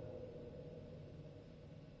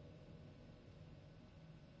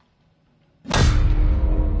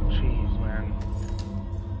 Jeez, man.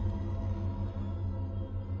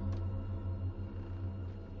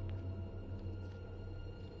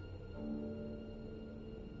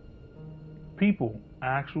 People,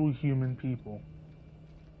 actual human people.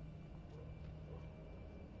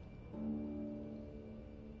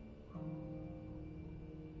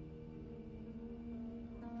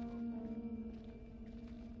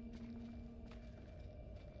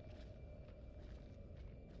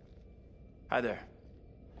 Hi there.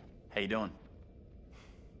 How you doing?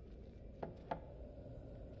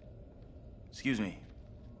 Excuse me,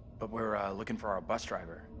 but we're looking for our bus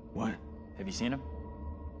driver. What? Have you seen him?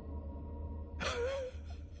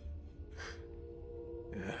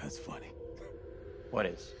 Yeah, that's funny. What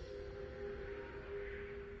is?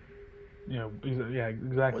 Yeah,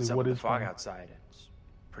 exactly. What's up What with is the fog funny? outside? It's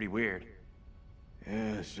pretty weird.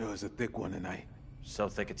 Yeah, sure is a thick one tonight. So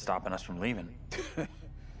thick it's stopping us from leaving.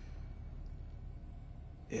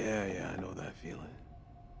 Yeah, I know that feeling.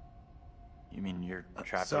 You mean you're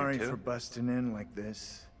trapped Sorry here too? for busting in like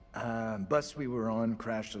this. Bus we were on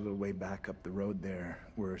crashed a little way back up the road there.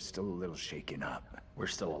 We're still a little shaken up. We're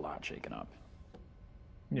still a lot shaken up.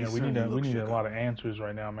 Yeah, we need a lot of answers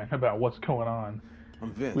right now, man, about what's going on.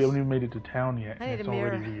 I'm Vince. We haven't even made it to town yet, I and need it's a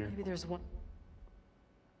mirror. already weird. Maybe there's one.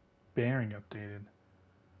 Bearing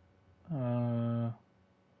updated.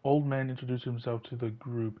 Old man introduced himself to the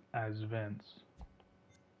group as Vince.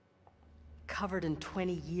 Covered in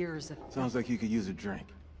 20 years of... Sounds like you could use a drink.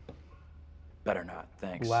 Better not,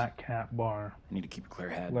 thanks. Black Cat Bar. I need to keep a clear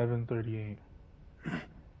head. 1138.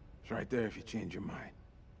 It's right there if you change your mind.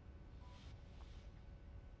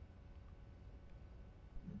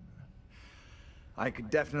 I could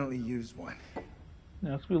definitely use one.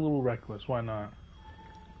 Yeah, let's be a little reckless. Why not?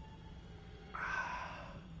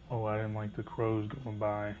 Oh, I didn't like the crows going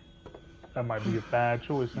by. That might be a bad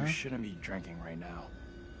choice, huh? You shouldn't be drinking right now.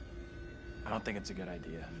 I don't think it's a good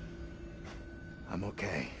idea. I'm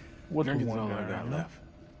okay. What's Drinking's one all guy, I got huh? left.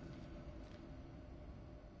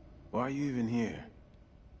 Why are you even here?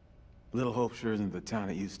 Little Hope sure isn't the town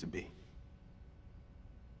it used to be.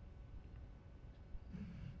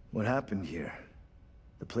 What happened here?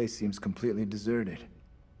 The place seems completely deserted.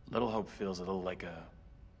 Little Hope feels a little like a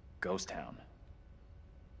ghost town.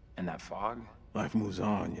 And that fog? Life moves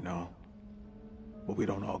on, you know. But we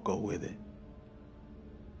don't all go with it.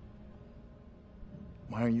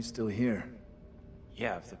 Why are you still here?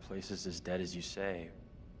 Yeah, if the place is as dead as you say,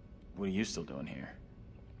 what are you still doing here?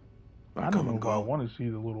 I don't know if I want to see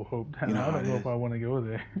the Little Hope town. You know I how don't it know is. if I want to go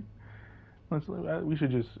there. We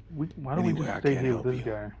should just... why don't we Anyway, just I stay can't here with help this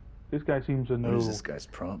you. guy? This guy seems to know What is this guy's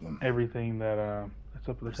problem? everything that's up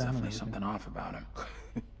with the There's town. and definitely everything. something off about him.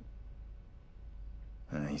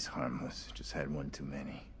 He's harmless. Just had one too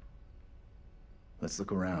many. Let's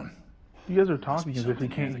look around. You guys are Must talking be as if he something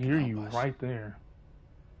here can't that can hear help you us. right there.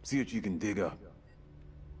 See what you can dig up.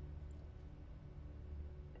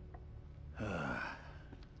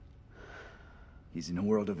 He's in a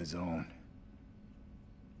world of his own.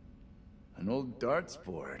 An old darts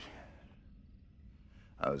board.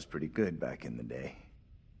 I was pretty good back in the day.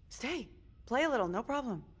 Stay. Play a little, no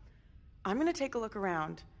problem. I'm gonna take a look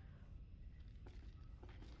around.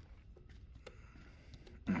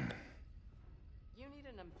 You need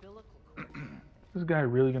an umbilical cord. This guy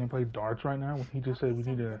really gonna play darts right now when he just said we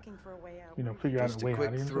need to, Looking for a way out. figure out Just a way a out of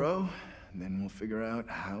quick here? throw, and then we'll figure out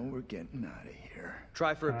how we're getting out of here.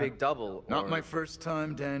 Try for a big double. Not my first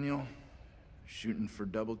time, Daniel. Shooting for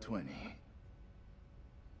double 20.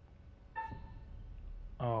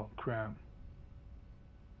 Oh, crap.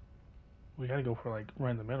 We gotta go for, like,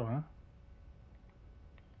 right in the middle, huh?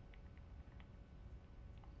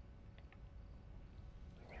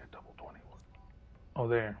 Give me a double 20. Oh,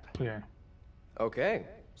 there. Okay. Okay,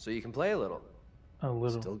 so you can play a little. A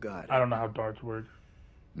little. Still got it. I don't know how darts work.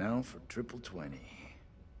 Now for triple 20.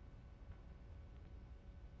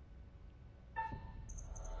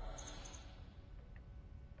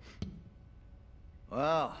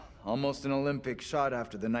 Well, almost an Olympic shot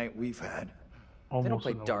after the night we've had. They don't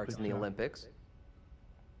play darts in the Olympics.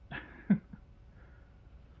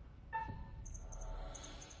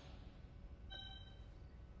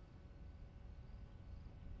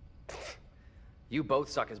 You both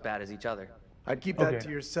suck as bad as each other. I'd keep that to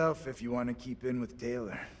yourself if you want to keep in with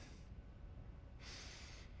Taylor.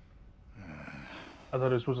 I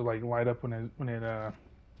thought it was supposed to like light up when we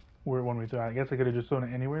threw it. I guess I could have just thrown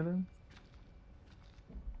it anywhere then.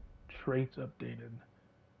 Traits updated.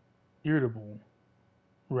 Irritable.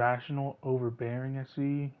 Rational, overbearing, I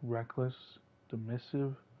see. Reckless,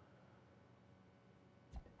 dismissive.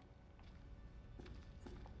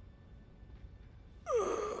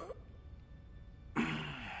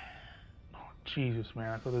 Jesus,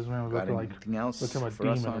 man! I thought this man was about to like become a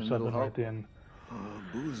demon or something right then.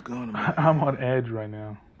 Boo's gone. I'm on edge right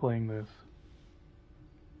now playing this.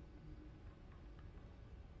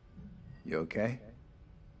 You okay?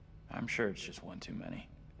 I'm sure it's just one too many.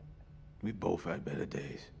 We both had better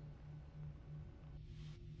days.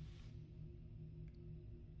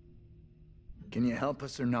 Can you help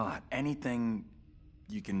us or not? Anything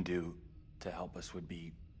you can do to help us would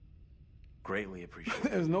be greatly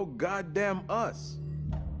appreciated. There's no goddamn us.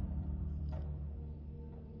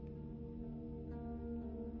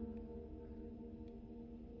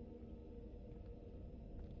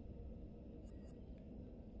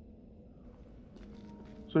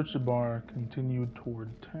 Search the bar, continued toward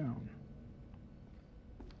town.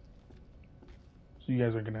 So you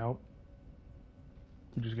guys are gonna help?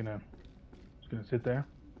 You're just gonna sit there?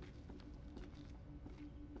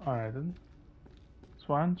 Alright then. It's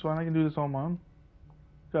fine, I can do this on my own.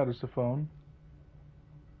 Got us a phone.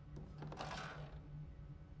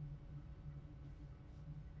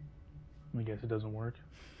 Let me guess it doesn't work.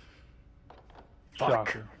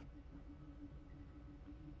 Shocker.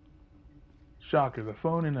 Shocker, the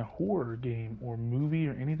phone in a horror game or movie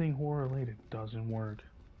or anything horror related doesn't work.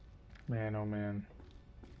 Man, oh man.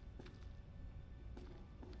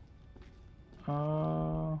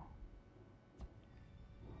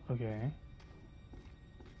 Okay.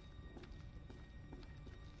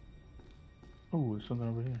 Oh, there's something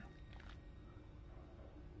over here.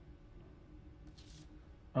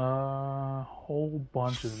 Whole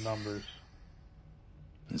bunch of numbers.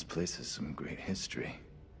 This place has some great history.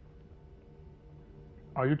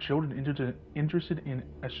 Are your children interested in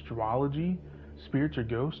astrology, spirits, or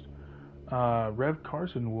ghosts? Rev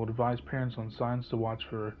Carson will advise parents on signs to watch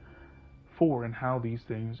for and how these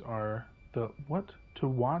things are. To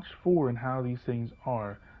watch for and how these things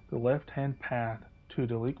are. The left-hand path to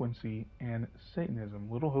delinquency and Satanism.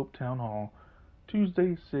 Little Hope Town Hall,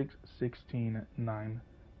 Tuesday,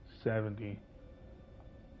 6/16/970.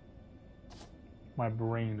 My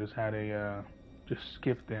brain just had just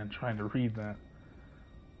skipped then trying to read that.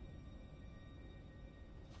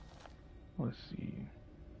 Let's see.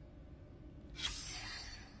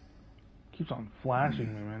 Keeps on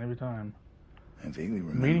flashing me, man, every time. I vaguely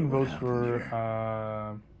remember Meeting votes for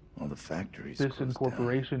all the factories. This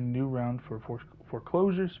incorporation, new round for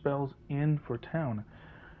foreclosure, spells in for town.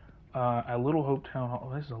 At Little Hope Town Hall.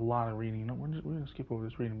 Oh, this is a lot of reading. No, we're gonna skip over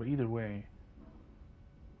this reading, but either way,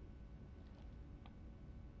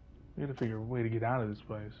 we gotta figure a way to get out of this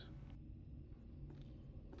place.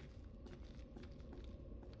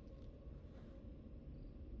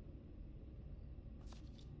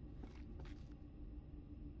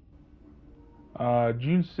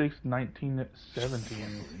 June 6th, 1917. I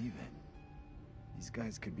can't believe it. These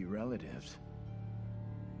guys could be relatives.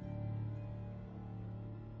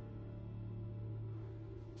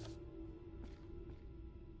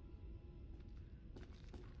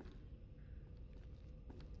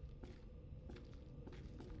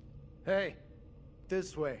 Hey,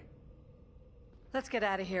 this way. Let's get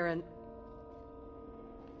out of here and...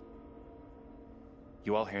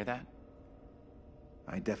 You all hear that?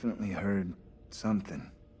 I definitely heard something.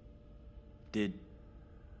 Did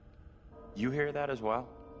you hear that as well?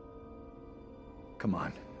 Come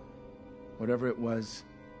on. Whatever it was,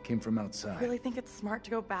 Came from outside. Really think it's smart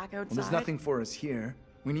to go back outside? Well, there's nothing for us here.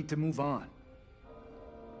 We need to move on.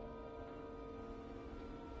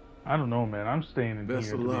 I don't know, man. I'm staying in Best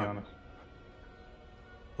here, of to be luck. honest.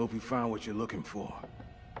 Hope you found what you're looking for.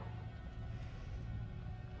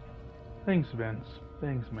 Thanks, Vince.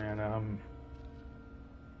 Thanks, man.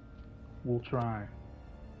 We'll try.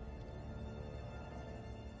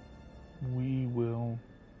 We will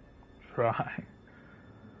try.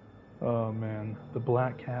 Oh, man. The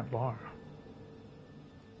Black Cat Bar.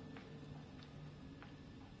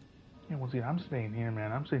 Yeah, well, see, I'm staying here,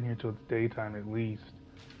 man. I'm staying here till it's daytime at least.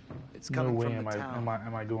 It's No coming way from am the I town.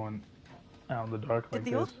 am I going out in the dark like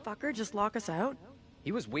Did the this. old fucker just lock us out?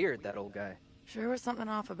 He was weird, that old guy. Sure was something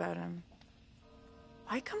off about him.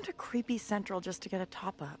 Why come to Creepy Central just to get a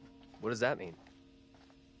top-up? What does that mean?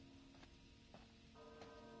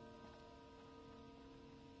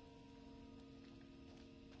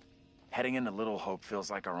 Heading into Little Hope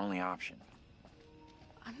feels like our only option.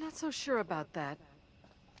 I'm not so sure about that.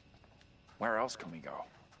 Where else can we go?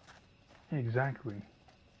 Exactly.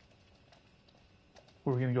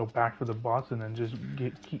 We're gonna go back for the bus and then just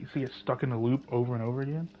see it stuck in a loop over and over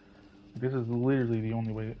again. This is literally the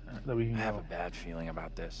only way that we can I go. have a bad feeling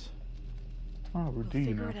about this. Oh, We'll do you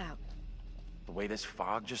figure know? it out. The way this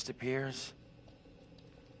fog just appears,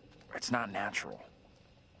 it's not natural.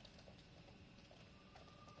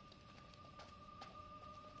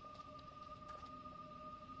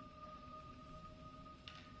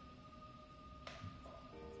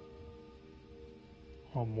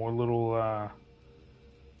 Oh, more little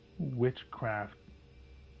witchcraft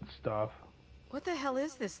stuff. What the hell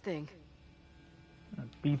is this thing?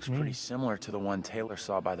 Beats me. Pretty similar to the one Taylor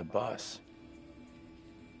saw by the bus.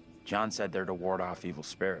 John said they're to ward off evil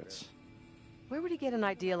spirits. Where would he get an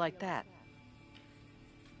idea like that?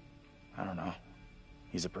 I don't know.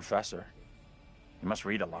 He's a professor. He must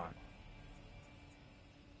read a lot.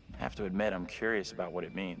 I have to admit, I'm curious about what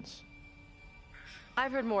it means.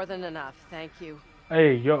 I've heard more than enough, thank you.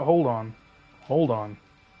 Hey, yo, hold on. Hold on.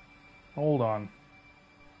 Hold on.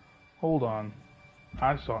 Hold on.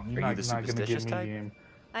 I saw him. You're Are you not the gonna give me superstitious the type? game.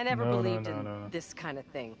 I never No, no, believed no, in no, no. this kind of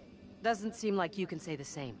thing. Doesn't seem like you can say the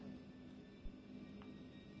same.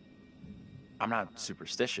 I'm not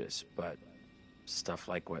superstitious, but stuff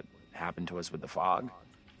like what happened to us with the fog.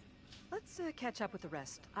 Let's catch up with the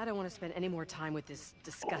rest. I don't want to spend any more time with this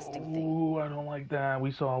disgusting thing. Ooh, I don't like that.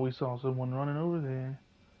 We saw someone running over there.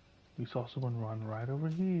 We saw someone run right over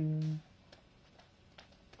here.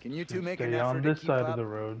 Can you two Just make stay an effort on to this keep side up? of the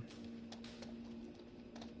road.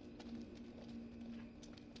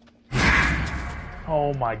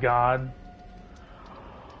 Oh my god.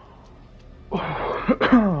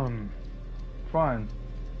 Fine.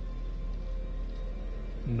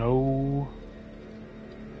 No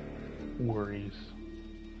worries.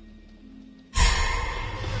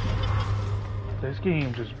 This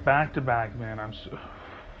game just back to back, man. I'm so...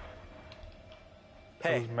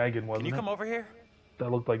 That Hey, was Megan, wasn't can you it? come over here? That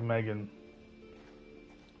looked like Megan.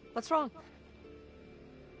 What's wrong?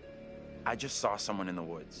 I just saw someone in the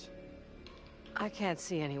woods. I can't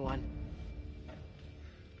see anyone.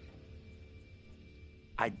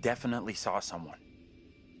 I definitely saw someone.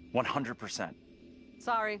 100%.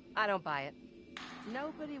 Sorry, I don't buy it.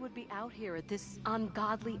 Nobody would be out here at this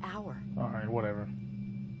ungodly hour. Alright, whatever.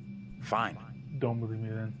 Fine. Don't believe me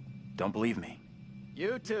then. Don't believe me.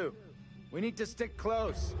 You two, we need to stick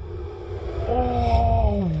close.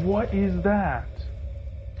 Oh, what is that?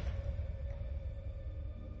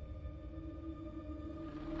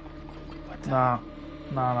 Nah.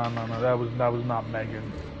 That was not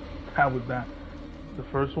Megan. That was that. The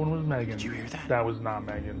first one was Megan. Did you hear that? That was not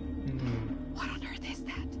Megan. What on earth is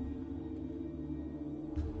that?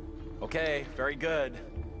 Okay, very good.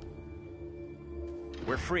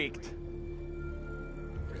 We're freaked.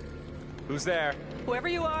 Who's there? Whoever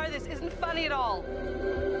you are, this isn't funny at all.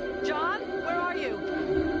 John, where are you?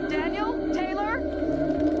 Daniel? Taylor?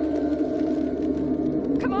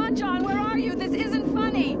 Come on, John, where are you? This isn't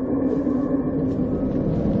funny.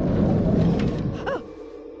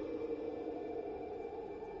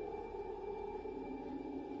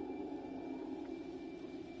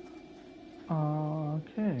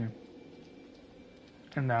 Okay.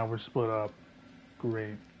 And now we're split up.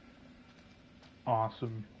 Great.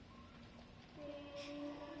 Awesome.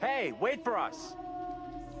 Hey, wait for us!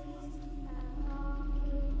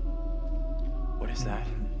 What is that?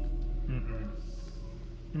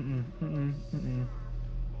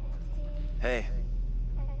 Hey.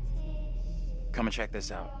 Come and check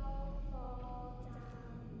this out.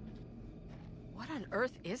 What on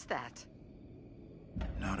earth is that?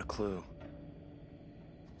 Not a clue.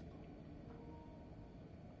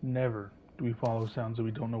 Never do we follow sounds that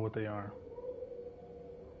we don't know what they are.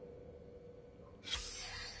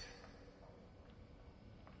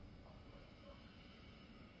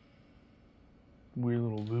 Weird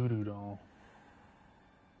little voodoo doll.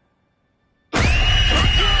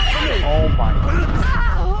 Oh my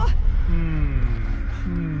god.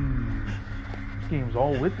 This game's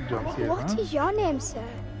all with the jump scares, What is your name, sir?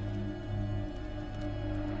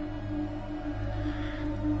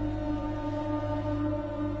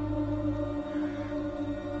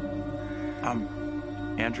 I'm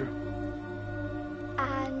Andrew.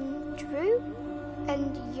 Andrew?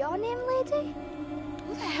 And your name, lady?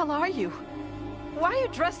 Who the hell are you? Why are you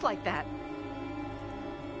dressed like that?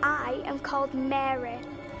 I am called Mary.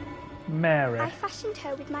 Mary. I fashioned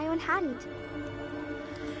her with my own hand.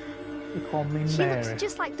 They call me She Mary. looks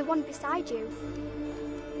just like the one beside you.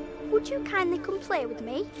 Would you kindly come play with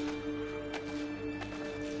me?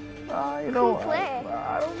 You know, Come play.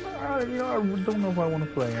 I don't know if I want to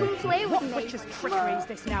play. Come play with What me. witch's trickery is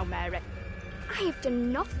this now, Mary? I have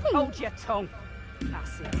done nothing. Hold your tongue.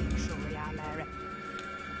 That's it, you truly are, Mary.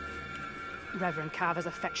 Reverend Carver's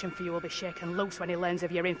affection for you will be shaken loose when he learns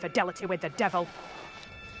of your infidelity with the devil.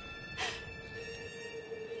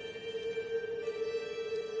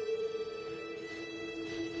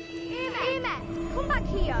 Amy, come back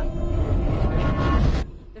here.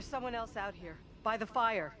 There's someone else out here, by the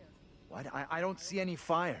fire. What? I don't see any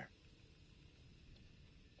fire.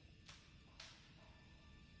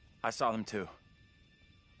 I saw them too.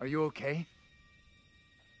 Are you okay?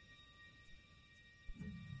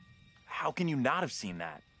 How can you not have seen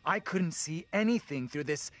that? I couldn't see anything through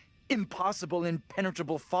this impossible,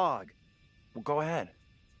 impenetrable fog. Well, go ahead.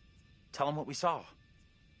 Tell them what we saw.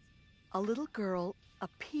 A little girl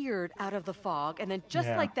appeared out of the fog, and then just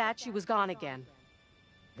Yeah. like that, she was gone again.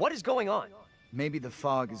 What is going on? Maybe the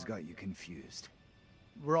fog has got you confused.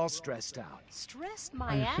 We're all stressed out. Stressed Are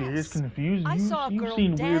my you ass. serious? Confused? I saw a You've girl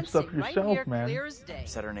seen dancing weird stuff right yourself, here, man. clear as day.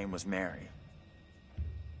 Said her name was Mary.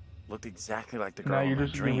 Looked exactly like the Now girl you're in my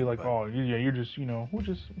just gonna be dream, like, but oh yeah, you're just we're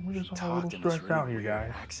just all a little talked in this stressed out really here,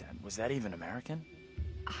 weird guys. accent. Was that even American?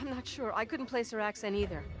 I'm not sure. I couldn't place her accent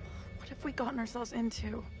either. What have we gotten ourselves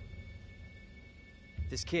into?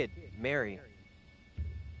 This kid, Mary,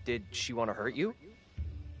 did she want to hurt you?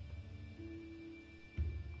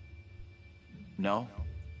 No.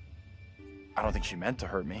 I don't think she meant to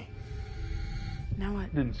hurt me. Now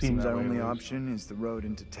what? Didn't seem Seems that our way, only at least. option is the road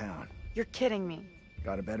into town. You're kidding me.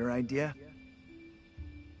 Got a better idea?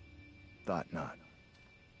 Thought not.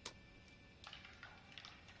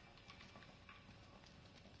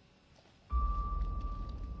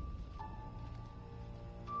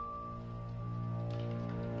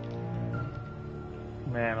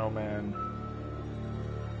 Man, oh man.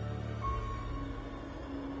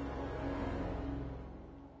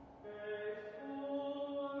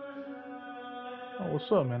 Oh,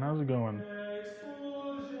 what's up, man? How's it going?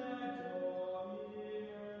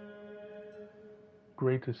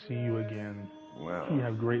 Great to see you again. Well, You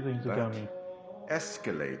have great things to tell that me.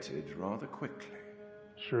 escalated rather quickly.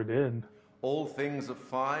 Sure did. All things are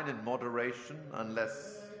fine in moderation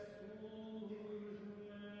unless...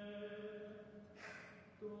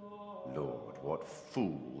 Lord, what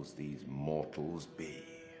fools these mortals be.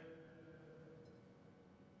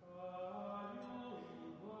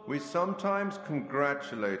 We sometimes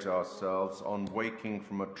congratulate ourselves on waking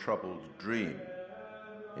from a troubled dream.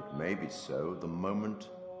 It may be so the moment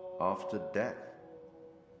after death.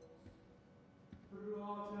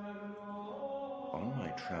 On my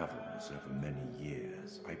travels over many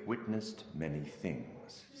years, I've witnessed many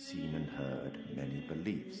things, seen and heard many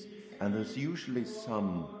beliefs, and there's usually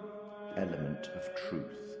some element of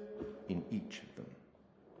truth in each of them.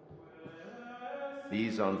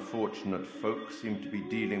 These unfortunate folk seem to be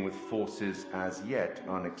dealing with forces as yet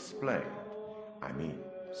unexplained. I mean,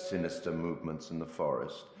 sinister movements in the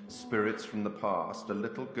forest, spirits from the past, a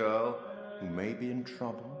little girl who may be in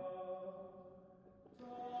trouble.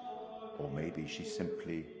 Or maybe she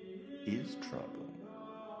simply is trouble.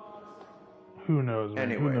 Who knows, man?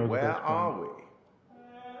 Who Anyway, knows at where this point? are we?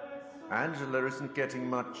 Angela isn't getting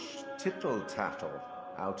much tittle-tattle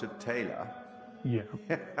out of Taylor. Yeah.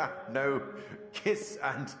 No kiss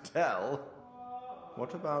and tell.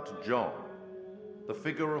 What about John? The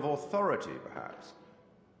figure of authority, perhaps?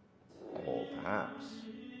 Or perhaps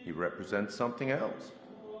he represents something else.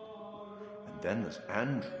 And then there's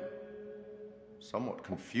Andrew. Somewhat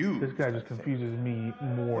confused. This guy just I think. confuses me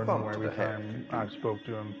more and Bump more to every the head, time you. I spoke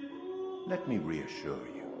to him. Let me reassure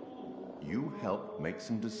you. You help make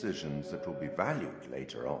some decisions that will be valued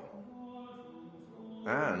later on.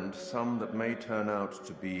 And some that may turn out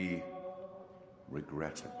to be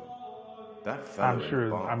regrettable. That fellow I'm in sure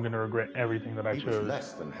the bar, I'm going to regret everything that I he chose. was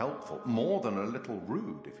less than helpful, more than a little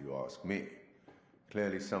rude, if you ask me.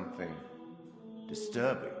 Clearly something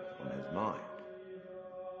disturbing on his mind.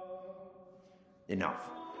 Enough.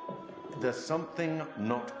 There's something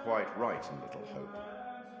not quite right in Little Hope,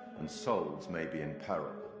 and souls may be in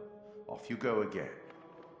peril. Off you go again.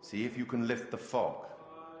 See if you can lift the fog.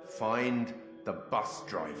 Find the bus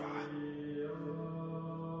driver.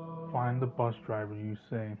 Find the bus driver, you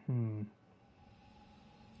say.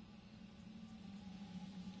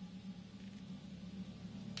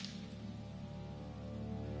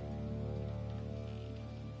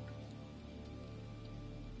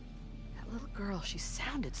 That little girl, she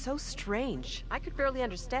sounded so strange. I could barely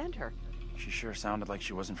understand her. She sure sounded like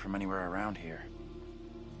she wasn't from anywhere around here.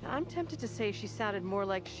 I'm tempted to say she sounded more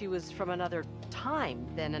like she was from another time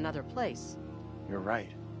than another place. You're right.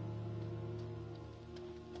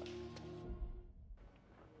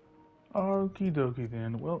 Okie dokie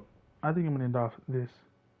then. Well, I think I'm going to end off this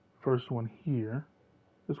first one here.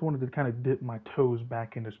 Just wanted to kind of dip my toes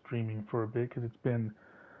back into streaming for a bit because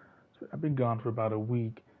I've been gone for about a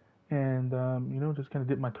week. And, just kind of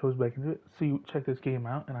dip my toes back into it. Check this game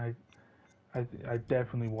out, and I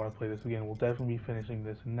definitely want to play this again. We'll definitely be finishing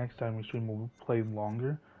this. And next time we stream, we'll play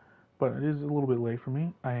longer. But it is a little bit late for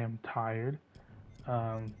me. I am tired.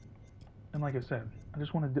 And like I said, I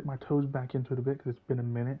just want to dip my toes back into it a bit because it's been a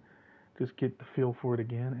minute. Just get the feel for it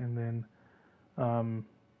again. And then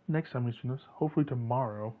next time we stream this, hopefully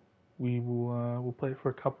tomorrow, we'll play it for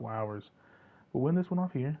a couple hours. We'll win this one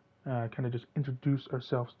off here. Kind of just introduce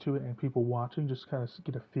ourselves to it and people watching. Just kind of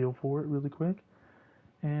get a feel for it really quick.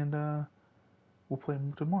 And we'll play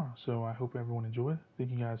more tomorrow. So I hope everyone enjoyed.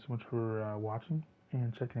 Thank you guys so much for watching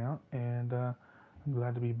and checking out. And I'm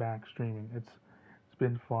glad to be back streaming. It's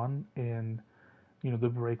been fun, and the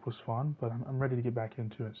break was fun, but I'm ready to get back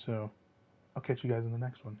into it. So I'll catch you guys in the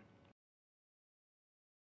next one.